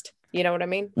get asked. You know what I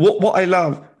mean? What I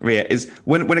love, Ria, is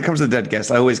when it comes to the dead guests,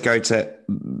 I always go to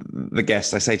the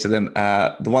guests. I say to them,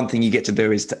 the one thing you get to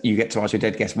do is you get to ask your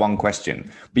dead guest one question.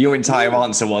 But your entire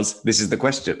answer was, this is the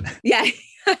question. Yeah.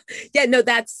 Yeah, no,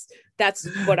 that's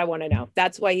what I want to know.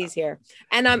 That's why he's here.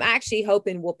 And I'm actually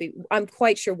hoping I'm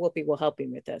quite sure Whoopi will help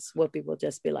him with this. Whoopi will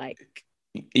just be like...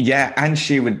 Yeah, and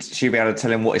she'd be able to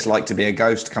tell him what it's like to be a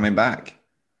ghost coming back.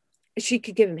 She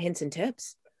could give him hints and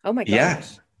tips. Oh my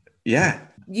gosh. Yeah.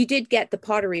 You did get the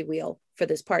pottery wheel for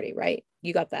this party, right?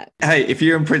 You got that. Hey, if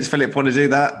you and Prince Philip want to do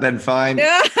that, then fine.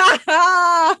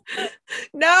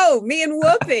 No, me and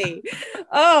Whoopi.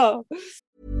 Oh.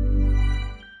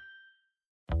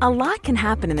 A lot can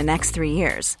happen in the next 3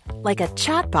 years. Like a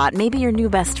chatbot may be your new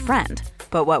best friend.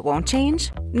 But what won't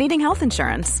change? Needing health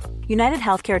insurance. United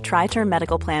Healthcare Tri-Term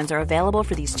Medical Plans are available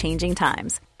for these changing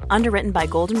times. Underwritten by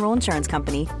Golden Rule Insurance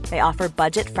Company, they offer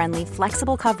budget-friendly,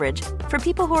 flexible coverage for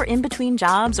people who are in between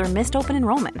jobs or missed open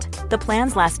enrollment. The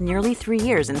plans last nearly 3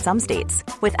 years in some states,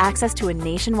 with access to a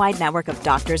nationwide network of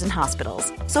doctors and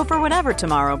hospitals. So for whatever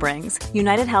tomorrow brings,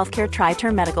 United Healthcare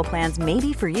Tri-Term Medical Plans may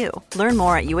be for you. Learn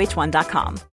more at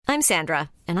uh1.com. I'm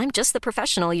Sandra, and I'm just the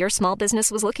professional your small business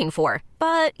was looking for.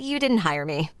 But you didn't hire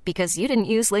me because you didn't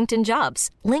use LinkedIn Jobs.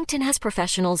 LinkedIn has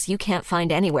professionals you can't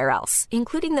find anywhere else,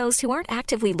 including those who aren't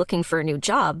actively looking for a new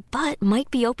job, but might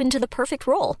be open to the perfect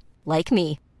role, like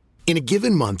me. In a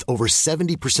given month, over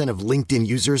 70% of LinkedIn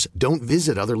users don't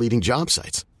visit other leading job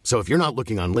sites. So if you're not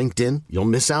looking on LinkedIn, you'll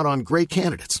miss out on great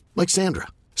candidates like Sandra.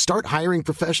 Start hiring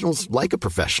professionals like a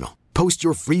professional. Post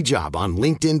your free job on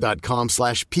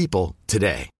linkedin.com/people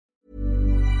today.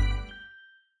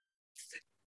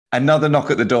 Another knock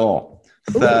at the door.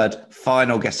 Third,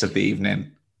 final guest of the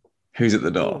evening. Who's at the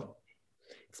door?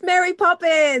 It's Mary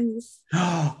Poppins.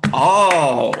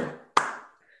 Oh,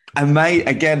 and May,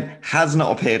 again, has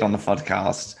not appeared on the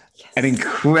podcast. Yes. An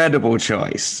incredible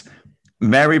choice.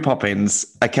 Mary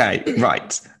Poppins. Okay,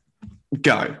 right.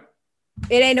 Go.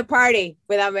 It ain't a party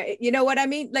without me. You know what I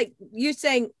mean? Like you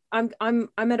saying, I'm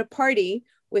at a party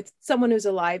with someone who's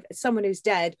alive, someone who's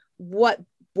dead. What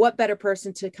better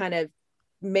person to kind of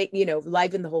make,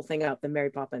 liven the whole thing up than Mary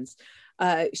Poppins?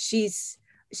 She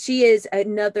is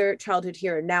another childhood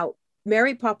hero. Now,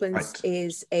 Mary Poppins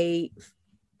is a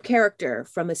character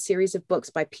from a series of books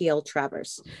by P.L.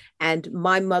 Travers, and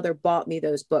my mother bought me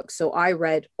those books, so I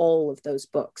read all of those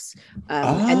books.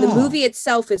 And the movie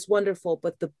itself is wonderful,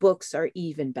 but the books are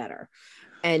even better.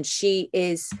 And she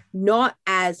is not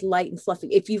as light and fluffy.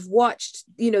 If you've watched,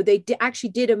 they actually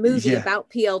did a movie about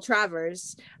P.L.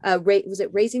 Travers. Was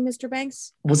it Raising Mr.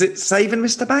 Banks? Was it Saving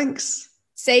Mr. Banks?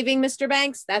 Saving Mr.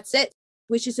 Banks, that's it.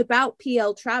 Which is about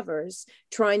P.L. Travers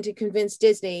trying to convince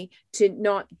Disney to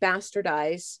not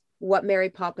bastardize what Mary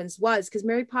Poppins was, because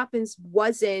Mary Poppins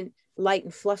wasn't light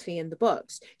and fluffy in the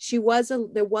books. There was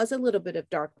a little bit of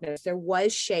darkness. There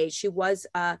was shade.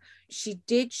 She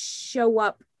did show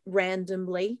up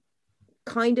randomly,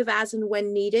 kind of as and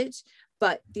when needed,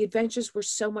 but the adventures were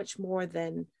so much more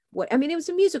than what, I mean, it was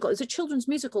a musical, it was a children's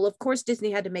musical. Of course,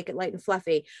 Disney had to make it light and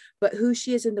fluffy, but who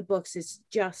she is in the books is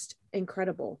just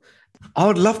incredible. I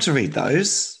would love to read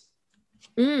those.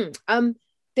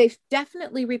 They've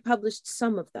definitely republished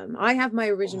some of them. I have my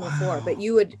original four, but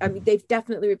they've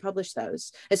definitely republished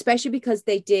those, especially because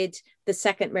they did the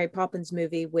second Mary Poppins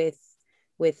movie with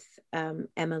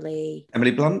Emily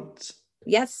Blunt.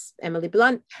 Yes, Emily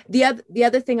Blunt. The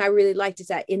other thing I really liked is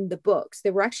that in the books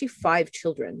there were actually 5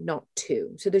 children, not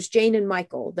 2. So there's Jane and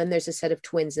Michael, then there's a set of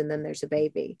twins, and then there's a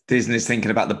baby. Disney's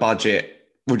thinking about the budget.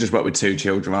 We'll just work with 2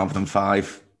 children rather than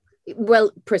 5.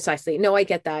 Well, precisely. No, I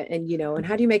get that. And, and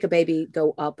how do you make a baby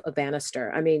go up a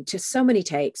banister? I mean, just so many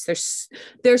takes.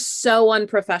 They're so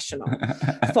unprofessional,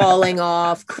 falling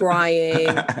off,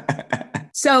 crying.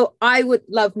 So I would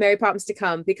love Mary Poppins to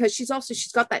come, because she's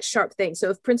got that sharp thing. So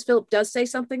if Prince Philip does say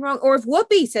something wrong, or if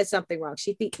Whoopi says something wrong,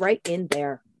 she'd be right in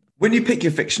there. When you pick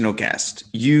your fictional guest,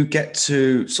 you get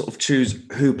to sort of choose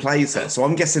who plays her. So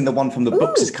I'm guessing the one from the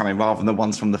books is coming rather than the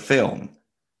ones from the film.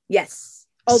 Yes.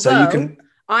 Although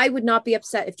I would not be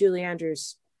upset if Julie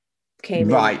Andrews came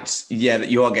in. Right. Yeah, that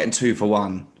you are getting 2 for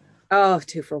 1. Oh,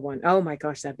 2 for 1. Oh my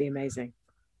gosh, that'd be amazing.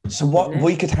 So what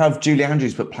we could have Julie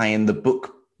Andrews but playing the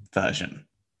book version.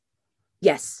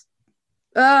 Yes.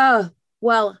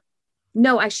 Well,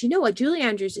 no, actually, no. Julie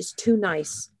Andrews is too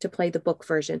nice to play the book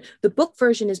version. The book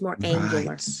version is more angular.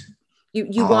 Right.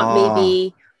 You want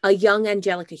maybe a young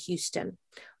Angelica Houston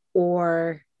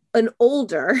or an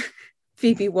older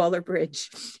Phoebe Waller-Bridge.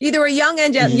 Either a younger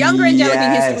Angelica Houston or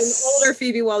an older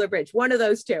Phoebe Waller-Bridge. One of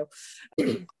those two.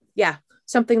 Yeah,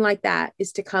 something like that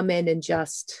is to come in and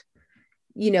just,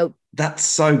 That's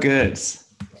so good.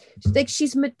 Like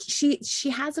she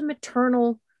has a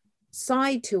maternal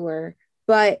side to her,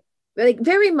 but like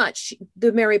very much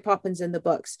the Mary Poppins in the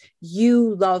books,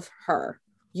 you love her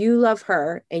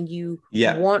and you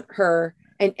want her,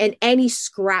 and any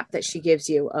scrap that she gives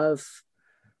you of,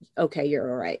 okay, you're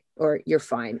all right, or you're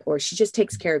fine, or she just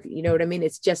takes care of you. You know what I mean?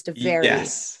 It's just a very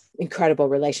incredible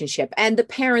relationship. And the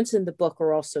parents in the book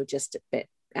are also just a bit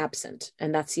absent.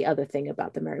 And that's the other thing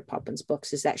about the Mary Poppins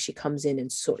books, is that she comes in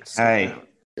and sorts stuff out.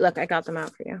 Look, I got them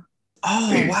out for you.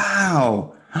 Oh,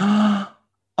 wow.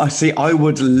 I see. I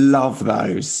would love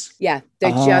those. Yeah,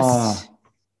 they're just...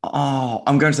 Oh,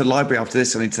 I'm going to the library after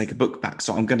this. I need to take a book back.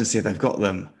 So I'm going to see if they've got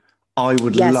them. I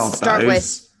would love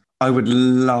those. I would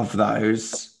love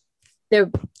those.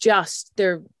 They're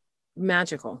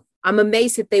magical. I'm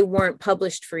amazed that they weren't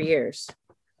published for years.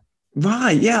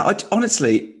 Right. Yeah.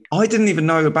 Honestly, I didn't even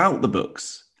know about the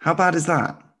books. How bad is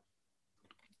that?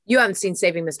 You haven't seen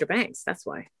Saving Mr. Banks. That's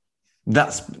why.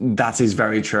 That is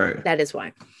very true. That is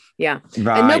why. Yeah.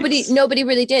 Right. And nobody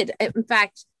really did. In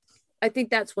fact, I think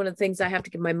that's one of the things I have to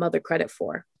give my mother credit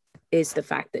for, is the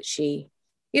fact that she,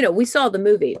 we saw the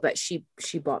movie, but she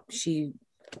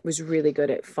was really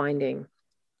good at finding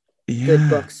good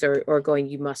books or going,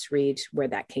 you must read where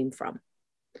that came from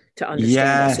to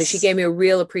understand it. So she gave me a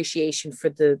real appreciation for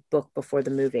the book before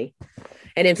the movie.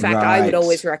 And in fact, I would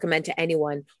always recommend to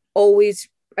anyone,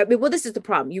 this is the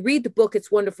problem. You read the book, it's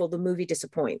wonderful. The movie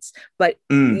disappoints, but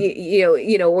or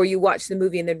you watch the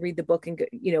movie and then read the book and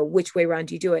which way around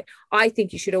do you do it? I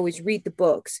think you should always read the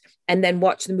books and then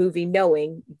watch the movie,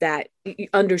 knowing that,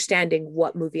 understanding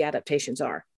what movie adaptations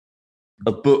are.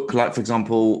 A book, like, for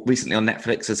example, recently on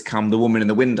Netflix has come The Woman in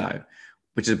the Window,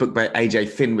 which is a book by AJ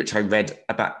Finn, which I read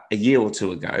about a year or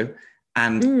 2 ago.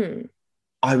 And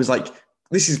I was like,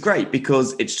 this is great,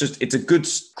 because it's a good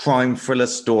crime thriller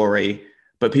story,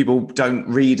 but people don't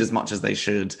read as much as they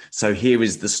should. So here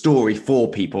is the story for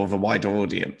people of a wider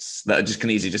audience that just can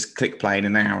easily just click play in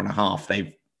an hour and a half.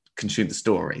 They've consumed the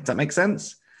story. Does that make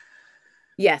sense?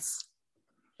 Yes.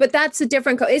 But that's a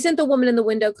different... Isn't The Woman in the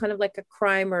Window kind of like a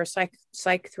crime or a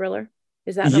psych thriller?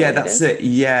 Is that? Yeah, that's it.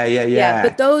 Yeah.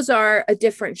 But those are a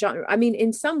different genre. I mean,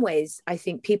 in some ways, I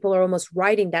think people are almost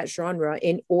writing that genre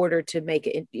in order to make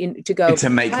it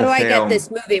how do I get this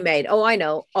movie made? Oh, I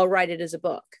know. I'll write it as a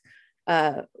book.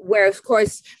 Where, of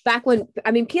course, back when,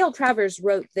 P.L. Travers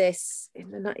wrote this in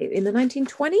the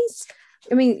 1920s.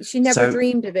 I mean, she never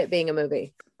dreamed of it being a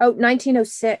movie.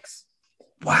 1906.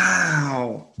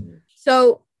 Wow.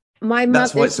 So my mother...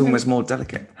 That's why it's almost more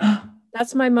delicate.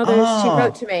 That's my mother. She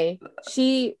wrote to me.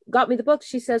 She got me the book.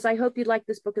 She says, I hope you like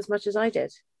this book as much as I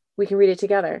did. We can read it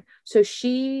together. So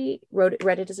she read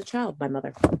it as a child, my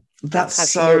mother. That's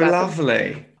so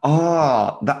lovely.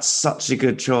 That's such a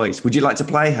good choice. Would you like to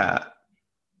play her?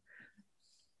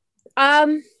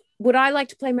 Would I like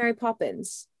to play Mary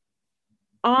Poppins?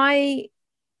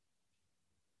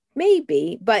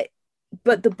 Maybe, but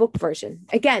but the book version,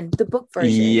 again, the book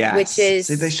version, Yes. which is...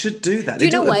 See, they should do that. Do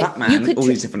you They know do it with what? Batman, You could all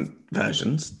these different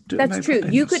versions. Do it with That's Mary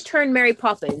true. You Poppins. could turn Mary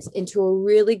Poppins into a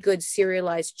really good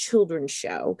serialized children's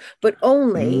show, but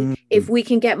only if we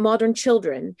can get modern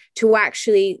children to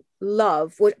actually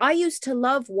love what I used to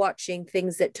love, watching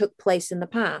things that took place in the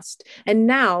past. And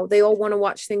now they all want to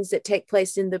watch things that take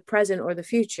place in the present or the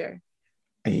future.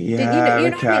 Yeah, you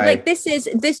know okay. what I mean? Like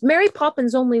this Mary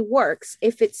Poppins only works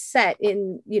if it's set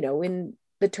in, in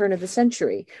the turn of the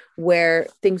century, where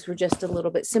things were just a little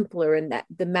bit simpler, and that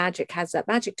the magic has that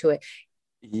magic to it.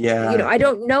 Yeah. I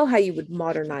don't know how you would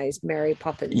modernize Mary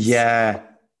Poppins. Yeah.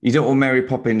 You don't want Mary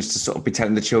Poppins to sort of be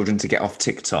telling the children to get off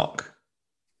TikTok.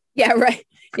 Yeah, right.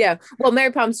 Yeah. Well,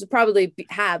 Mary Poppins would probably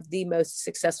have the most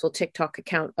successful TikTok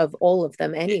account of all of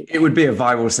them anyway. It would be a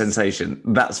viral sensation.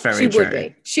 That's very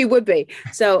true. She would be.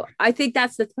 So I think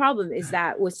that's the problem, is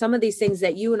that with some of these things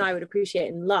that you and I would appreciate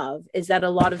and love, is that a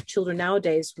lot of children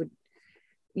nowadays would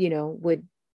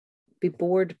be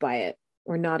bored by it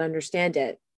or not understand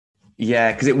it.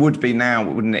 Yeah, because it would be now,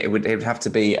 wouldn't it? It would have to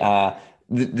be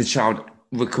the child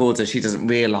records her, she doesn't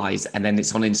realise, and then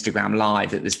it's on Instagram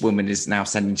Live that this woman is now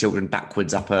sending children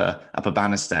backwards up a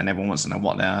banister, and everyone wants to know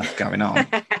what the earth's going on.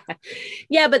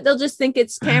 Yeah, but they'll just think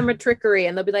it's camera trickery,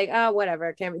 and they'll be like, oh,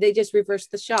 whatever, camera. They just reverse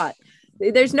the shot.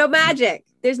 There's no magic.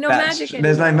 There's no magic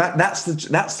anymore.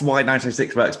 That's why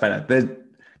 906 works better.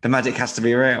 The magic has to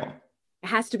be real. It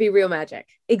has to be real magic.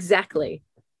 Exactly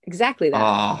that.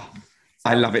 Oh,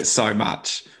 I love it so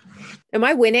much. Am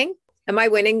I winning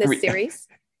this series?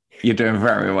 You're doing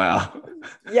very well.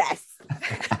 Yes.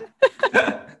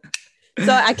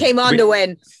 So I came on to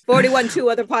win 41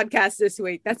 other podcasts this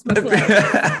week. That's my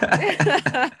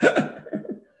plan.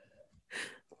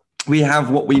 We have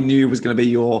what we knew was going to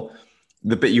be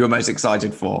the bit you were most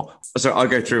excited for. So I'll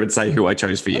go through and say who I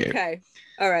chose for you. Okay.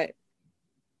 All right.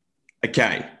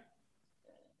 Okay.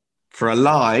 For a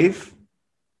live,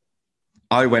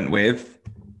 I went with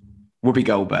Whoopi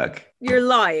Goldberg. You're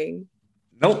lying.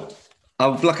 Nope.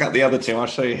 I'll block out the other two. I'll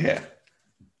show you here.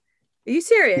 Are you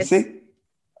serious? You see?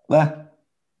 There.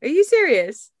 Are you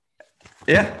serious?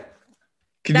 Yeah.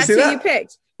 Can That's you see who that? you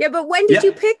picked. Yeah, but when did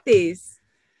you pick these?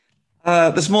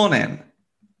 This morning.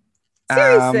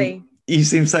 Seriously? You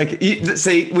seem so...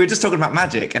 see, we were just talking about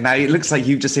magic, and now it looks like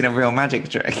you've just seen a real magic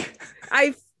trick.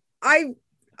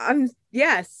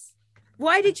 Yes.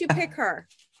 Why did you pick her?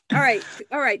 All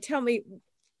right. Tell me.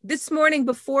 This morning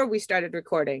before we started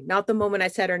recording, not the moment I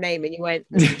said her name and you went...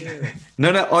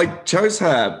 No, I chose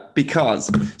her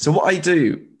because... So what I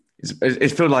do is it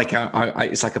feel like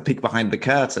it's like a peek behind the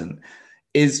curtain,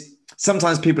 is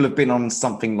sometimes people have been on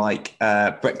something like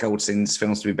Brett Goldstein's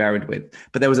Films to Be Buried With,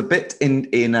 but there was a bit in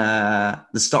the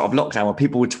start of lockdown where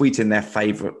people would tweet in their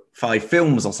favourite 5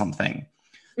 films or something.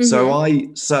 Mm-hmm. So I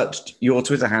searched your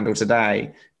Twitter handle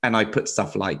today and I put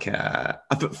stuff like... I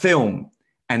put film.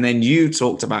 And then you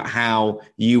talked about how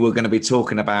you were going to be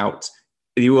talking about,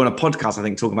 you were on a podcast, I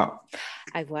think, talking about...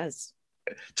 I was.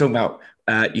 Talking about,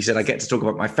 you said, I get to talk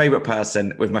about my favourite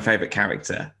person with my favourite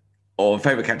character, or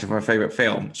favourite character from my favourite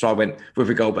film. So I went,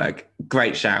 Whoopi Goldberg,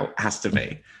 great shout, has to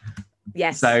be.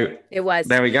 Yes, so it was.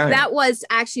 There we go. That was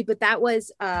actually, but that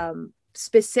was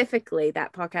specifically,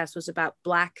 that podcast was about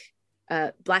Black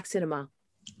cinema.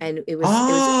 And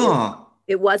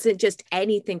it wasn't just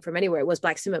anything from anywhere. It was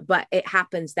Black cinema, but it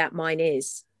happens that mine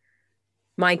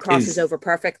crosses over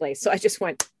perfectly. So I just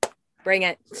went, bring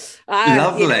it.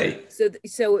 Lovely.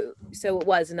 So it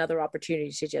was another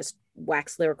opportunity to just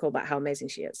wax lyrical about how amazing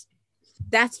she is.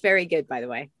 That's very good, by the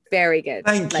way. Very good.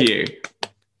 Thank you.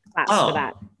 Claps for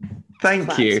that.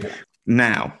 Thank you.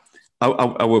 Now,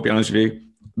 I will be honest with you.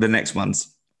 The next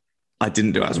ones, I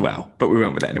didn't do it as well, but we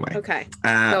went with it anyway. Okay,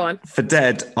 go on. For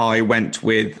Dead, I went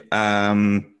with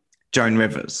Joan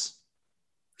Rivers.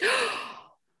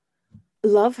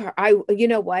 Love her. You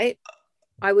know what?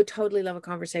 I would totally love a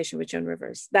conversation with Joan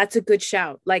Rivers. That's a good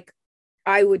shout. Like,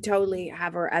 I would totally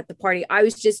have her at the party.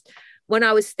 When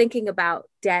I was thinking about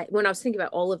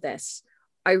all of this,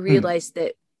 I realized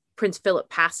that Prince Philip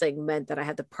passing meant that I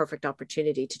had the perfect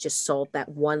opportunity to just solve that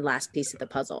one last piece of the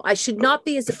puzzle. I should not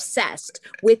be as obsessed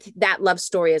with that love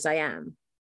story as I am,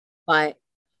 but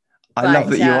I love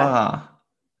that you are.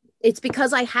 It's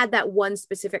because I had that one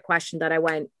specific question that I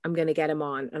went, I'm going to get him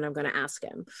on and I'm going to ask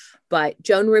him. But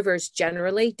Joan Rivers,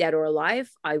 generally, dead or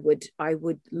alive, I would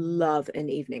love an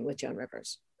evening with Joan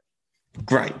Rivers.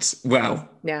 Great. Well,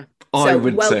 yeah. I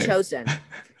would well say. Chosen.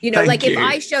 Like if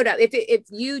I showed up, if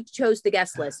you chose the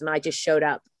guest list and I just showed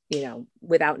up,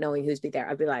 without knowing who's be there,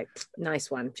 I'd be like, nice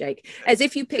one, Jake. As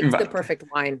if you picked the perfect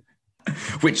wine.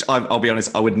 Which I'll be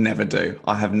honest, I would never do.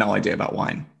 I have no idea about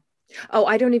wine. Oh,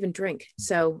 I don't even drink.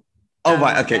 So. Oh,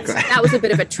 right. Okay, great. That was a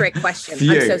bit of a trick question.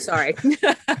 I'm so sorry.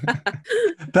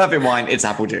 Perfect wine. It's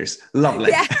apple juice.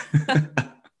 Lovely. Yeah.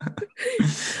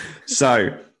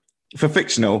 So, for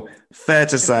fictional, fair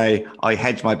to say I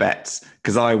hedged my bets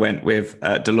because I went with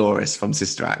Dolores from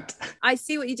Sister Act. I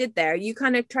see what you did there. You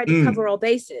kind of tried to cover all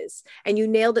bases, and you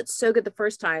nailed it so good the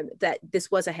first time that this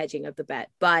was a hedging of the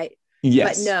bet. But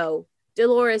no,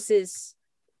 Dolores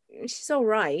she's all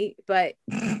right, but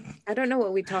I don't know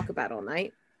what we talk about all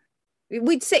night.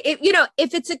 We'd say,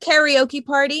 if it's a karaoke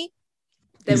party,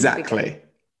 then exactly,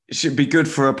 it should be good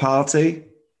for a party.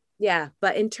 Yeah,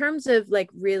 but in terms of like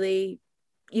really,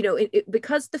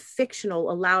 because the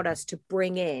fictional allowed us to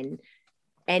bring in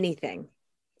anything.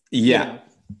 Yeah.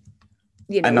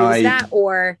 It was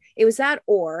that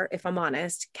or if I'm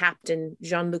honest, Captain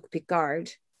Jean-Luc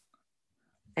Picard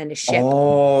and a ship.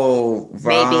 Oh,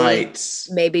 right.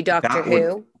 Maybe Doctor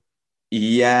Who.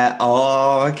 Yeah.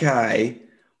 Oh, okay.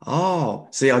 Oh,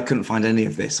 see, I couldn't find any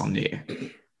of this on you.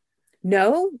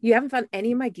 No, you haven't found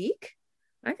any of my geek?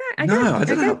 I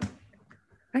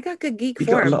got good geek you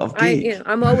form. Got a lot of geek.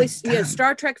 I'm always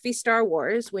Star Trek v Star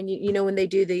Wars. When when they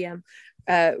do the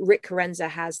Rick Carenza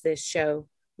has this show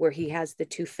where he has the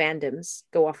two fandoms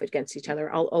go off against each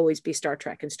other. I'll always be Star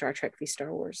Trek and Star Trek v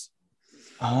Star Wars.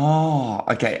 Oh,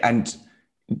 okay. And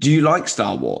do you like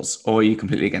Star Wars, or are you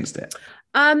completely against it?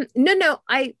 No.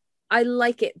 I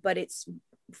like it, but it's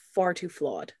far too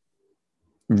flawed.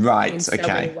 Right. In so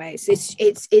many ways.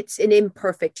 It's an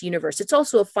imperfect universe. It's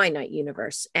also a finite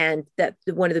universe. And that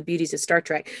one of the beauties of Star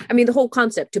Trek, I mean, the whole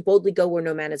concept to boldly go where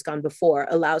no man has gone before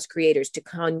allows creators to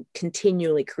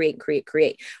continually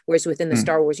create. Whereas within the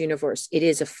Star Wars universe, it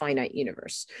is a finite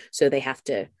universe. So they have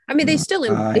to, they still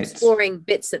exploring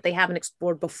bits that they haven't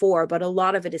explored before, but a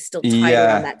lot of it is still tied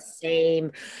on that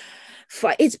same.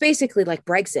 It's basically like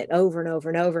Brexit over and over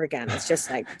and over again. It's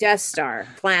just like Death Star,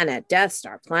 planet, Death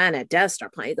Star, planet, Death Star,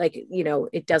 planet. Like,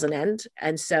 it doesn't end.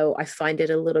 And so I find it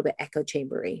a little bit echo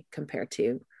chambery compared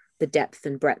to the depth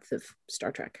and breadth of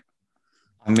Star Trek.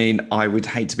 I mean, I would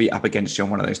hate to be up against you on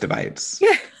one of those debates.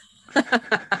 Yeah.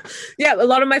 Yeah, a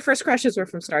lot of my first crushes were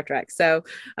from Star Trek. So,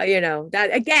 that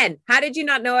again, how did you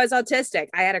not know I was autistic?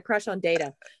 I had a crush on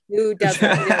Data. Who doesn't?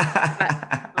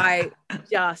 I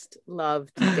just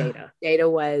loved Data. Data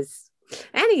was,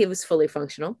 and he was fully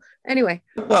functional. Anyway.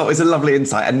 Well, it's a lovely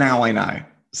insight. And now I know.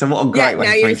 So what a great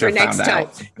way to next time.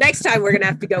 Next time, we're going to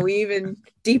have to go even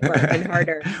deeper and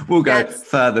harder. We'll go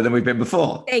further than we've been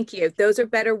before. Two. You. Those are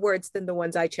better words than the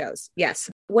ones I chose. Yes.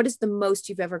 What is the most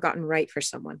you've ever gotten right for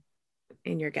someone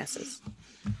in your guesses?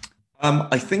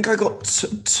 I think I got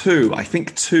two. I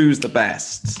think two's the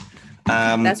best.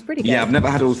 That's pretty good. Yeah, I've never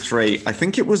had all three. I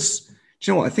think it was, do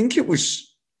you know what? I think it might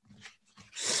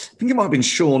have been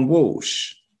Sean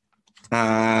Walsh.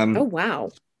 Oh,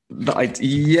 wow. I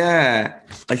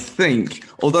think.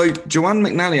 Although Joanne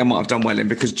McNally I might have done well in,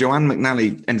 because Joanne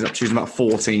McNally ended up choosing about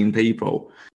 14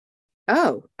 people.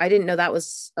 Oh, I didn't know that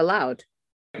was allowed.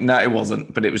 No, it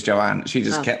wasn't, but it was Joanne. She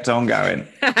just kept on going.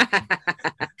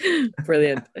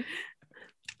 Brilliant.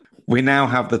 We now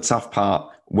have the tough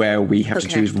part where we have to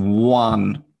choose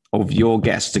one of your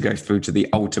guests to go through to the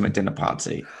ultimate dinner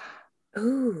party.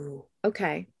 Ooh,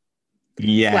 okay.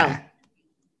 Yeah. Well,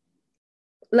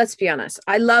 let's be honest.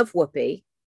 I love Whoopi.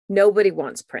 Nobody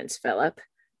wants Prince Philip,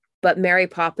 but Mary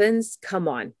Poppins, come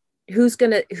on. Who's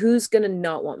gonna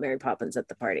not want Mary Poppins at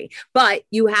the party? But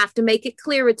you have to make it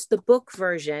clear it's the book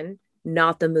version,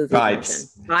 not the movie version.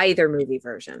 Either movie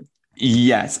version.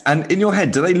 Yes. And in your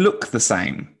head, do they look the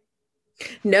same?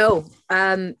 No.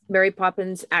 Mary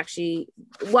Poppins actually,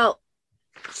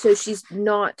 so she's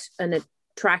not an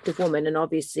attractive woman, and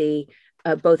obviously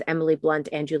both Emily Blunt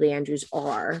and Julie Andrews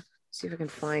are. Let's see if I can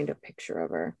find a picture of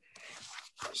her.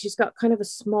 She's got kind of a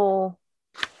small,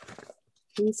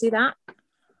 can you see that?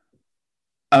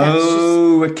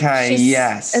 She's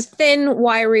yes. A thin,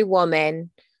 wiry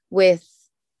woman with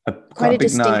quite a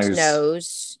distinct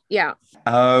nose. Yeah.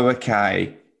 Oh,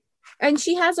 okay. And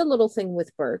she has a little thing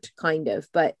with Bert, kind of,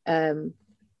 but yeah,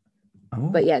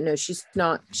 no, she's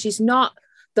not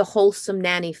the wholesome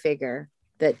nanny figure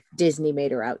that Disney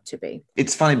made her out to be.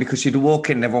 It's funny because she'd walk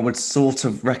in and everyone would sort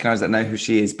of recognize that, know who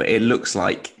she is, but it looks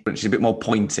like she's a bit more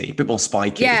pointy, a bit more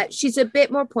spiky. Yeah, she's a bit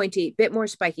more pointy, a bit more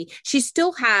spiky. She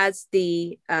still has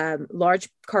the large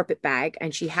carpet bag,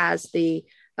 and she has the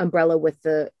umbrella with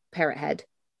the parrot head.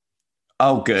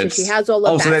 Oh, good. So she has all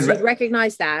of that. So you'd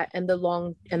recognize that, and the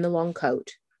long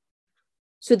coat.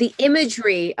 So the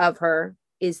imagery of her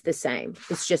is the same.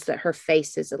 It's just that her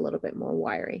face is a little bit more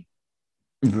wiry.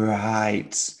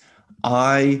 Right.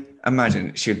 I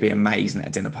imagine she would be amazing at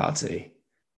a dinner party.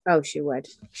 Oh, she would.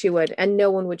 She would. And no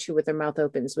one would chew with their mouth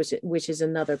open, which is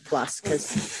another plus,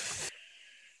 because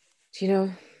you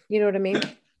know what I mean?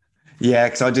 Yeah,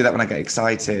 because I do that when I get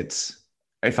excited.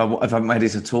 If I'm ready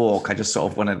to talk, I just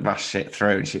sort of want to rush it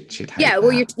through, and she'd hate well,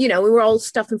 that. we were all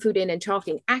stuffing food in and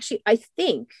talking. Actually, I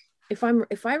think if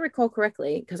I recall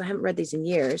correctly, because I haven't read these in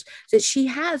years, that she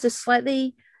has a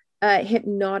slightly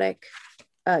hypnotic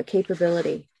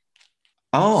capability.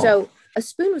 Oh. So a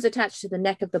spoon was attached to the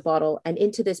neck of the bottle, and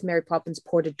into this Mary Poppins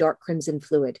poured a dark crimson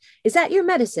fluid. "Is that your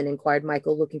medicine?" inquired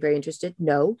Michael, looking very interested.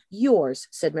 "No, yours,"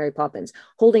 said Mary Poppins,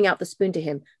 holding out the spoon to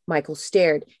him. Michael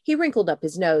stared. He wrinkled up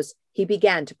his nose. He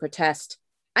began to protest.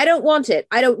 "I don't want it.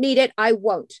 I don't need it. I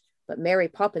won't." But Mary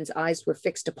Poppins' eyes were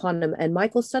fixed upon him, and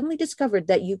Michael suddenly discovered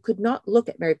that you could not look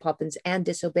at Mary Poppins and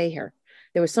disobey her.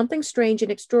 There was something strange and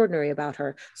extraordinary about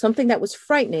her, something that was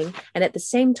frightening and at the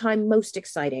same time most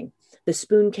exciting. The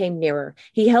spoon came nearer.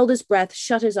 He held his breath,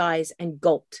 shut his eyes, and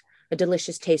gulped. A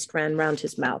delicious taste ran round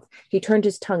his mouth. He turned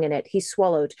his tongue in it. He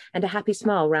swallowed, and a happy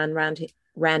smile ran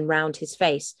round his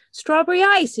face. "Strawberry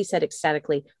ice," he said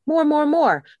ecstatically. "More, more,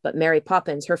 more." But Mary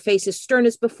Poppins, her face as stern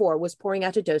as before, was pouring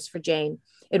out a dose for Jane.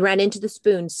 It ran into the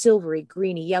spoon, silvery,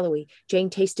 greeny, yellowy. Jane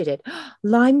tasted it.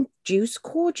 "Lime juice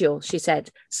cordial," she said,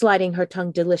 sliding her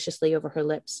tongue deliciously over her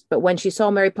lips. But when she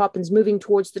saw Mary Poppins moving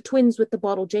towards the twins with the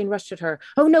bottle, Jane rushed at her.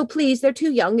 "Oh, no, please, they're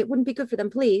too young. It wouldn't be good for them,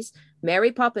 please."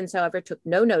 Mary Poppins, however, took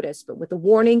no notice, but with a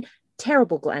warning,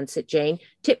 terrible glance at Jane,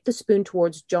 tipped the spoon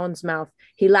towards John's mouth.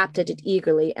 He lapped at it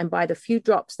eagerly, and by the few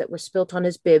drops that were spilt on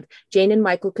his bib, Jane and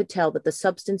Michael could tell that the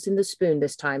substance in the spoon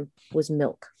this time was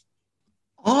milk.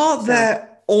 Are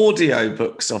there audio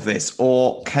books of this,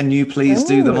 or can you please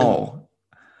do them all?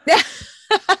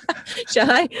 Shall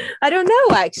I? I don't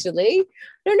know, actually.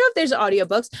 I don't know if there's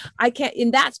audiobooks. I can't,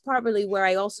 and that's probably where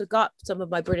I also got some of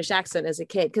my British accent as a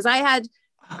kid, because I had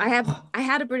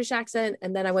a British accent,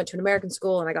 and then I went to an American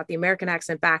school and I got the American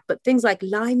accent back. But things like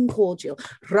lime cordial,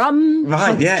 rum,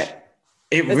 right, punch, yeah,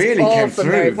 it really came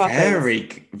through.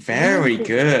 Very, very Yeah.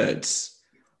 good.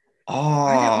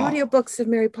 Are there audiobooks of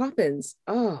Mary Poppins?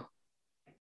 Oh,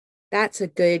 that's a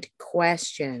good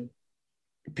question.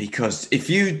 Because if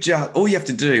you just, all you have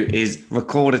to do is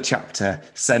record a chapter,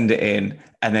 send it in,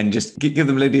 and then just give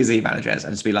them Lydia's email address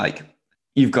and just be like,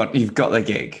 you've got the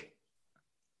gig.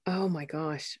 Oh my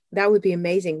gosh, that would be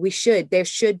amazing. There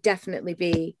should definitely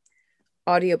be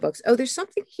audiobooks. Oh, there's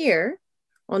something here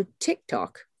on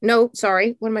TikTok. No,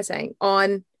 sorry, what am I saying?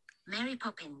 On Mary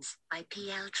Poppins by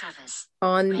P.L. Travers.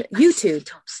 On Read by YouTube. Sophie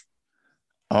Tops.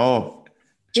 Oh.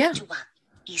 Yeah. Chapter 1,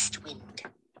 East Wind.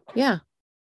 Yeah.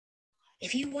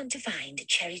 If you want to find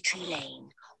Cherry Tree Lane,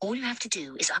 all you have to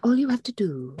do is... All you have to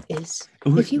do is...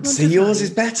 Ooh, if you want see, to yours find is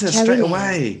better Cherry straight Lane.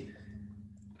 away.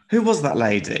 Who was that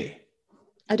lady?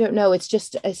 I don't know. It's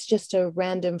just a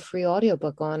random free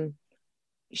audiobook on...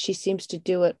 She seems to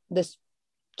do it, this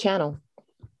channel.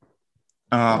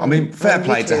 I mean, fair on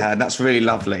play to YouTube. her. That's really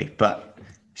lovely, but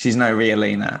she's no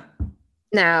Riolina.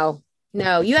 No,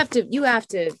 you have to,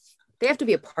 they have to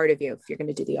be a part of you if you're going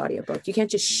to do the audiobook. You can't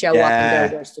just show up Yeah.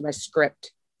 and go, "There's my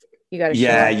script." You got to show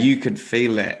Yeah, up. you could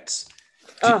feel it.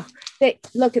 Oh,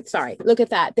 look at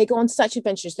that. They go on such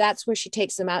adventures. That's where she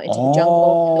takes them out into the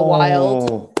jungle, the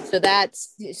wild.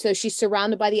 So she's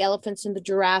surrounded by the elephants and the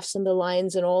giraffes and the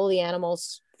lions and all the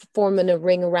animals forming a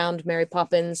ring around Mary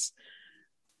Poppins.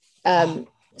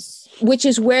 Which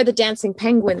is where the dancing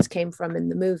penguins came from in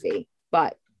the movie,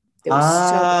 but there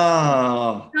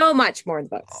was so much more in the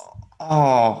books.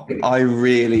 Oh, I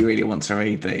really, really want to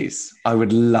read these. I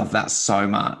would love that so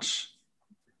much.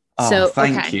 Oh, So,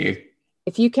 thank okay. you.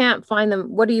 If you can't find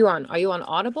them, what are you on? Are you on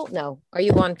Audible? No. Are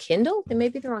you on Kindle? Then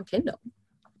maybe they're on Kindle.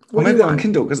 Well, What are maybe you on on?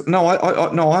 Kindle because I'm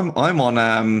on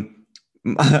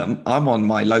I'm on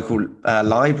my local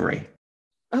library.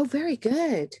 Oh, very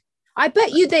good. I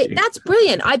bet you that's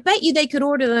brilliant. I bet you they could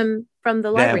order them from the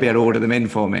They'll library. be able to order them in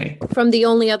for me. From the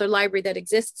only other library that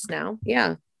exists now.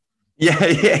 Yeah.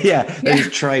 Yeah. They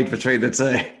just trade between the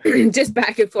two. Just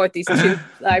back and forth, these two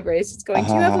libraries. It's going,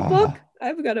 "Do you have a book?"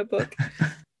 "I've got a book."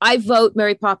 I vote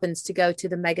Mary Poppins to go to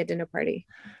the mega dinner party.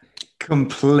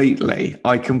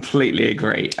 I completely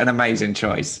agree. An amazing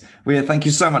choice. Ria, thank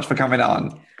you so much for coming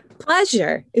on.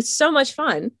 Pleasure. It's so much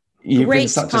fun. You've Great been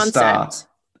such concept. a star.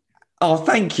 Oh,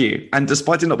 thank you. And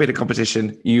despite it not being a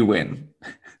competition, you win.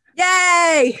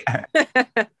 Yay!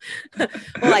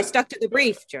 Well, I stuck to the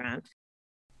brief, Joanne.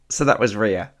 So that was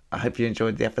Ria. I hope you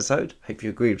enjoyed the episode. Hope you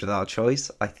agreed with our choice.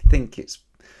 I think it's...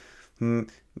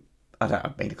 I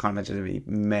can't imagine there be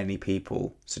many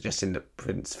people suggesting that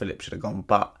Prince Philip should have gone,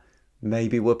 but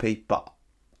maybe Whoopi. But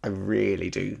I really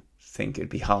do think it'd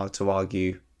be hard to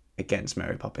argue against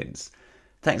Mary Poppins.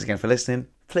 Thanks again for listening.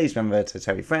 Please remember to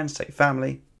tell your friends, tell your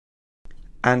family.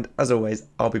 And as always,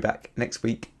 I'll be back next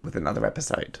week with another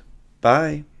episode.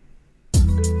 Bye.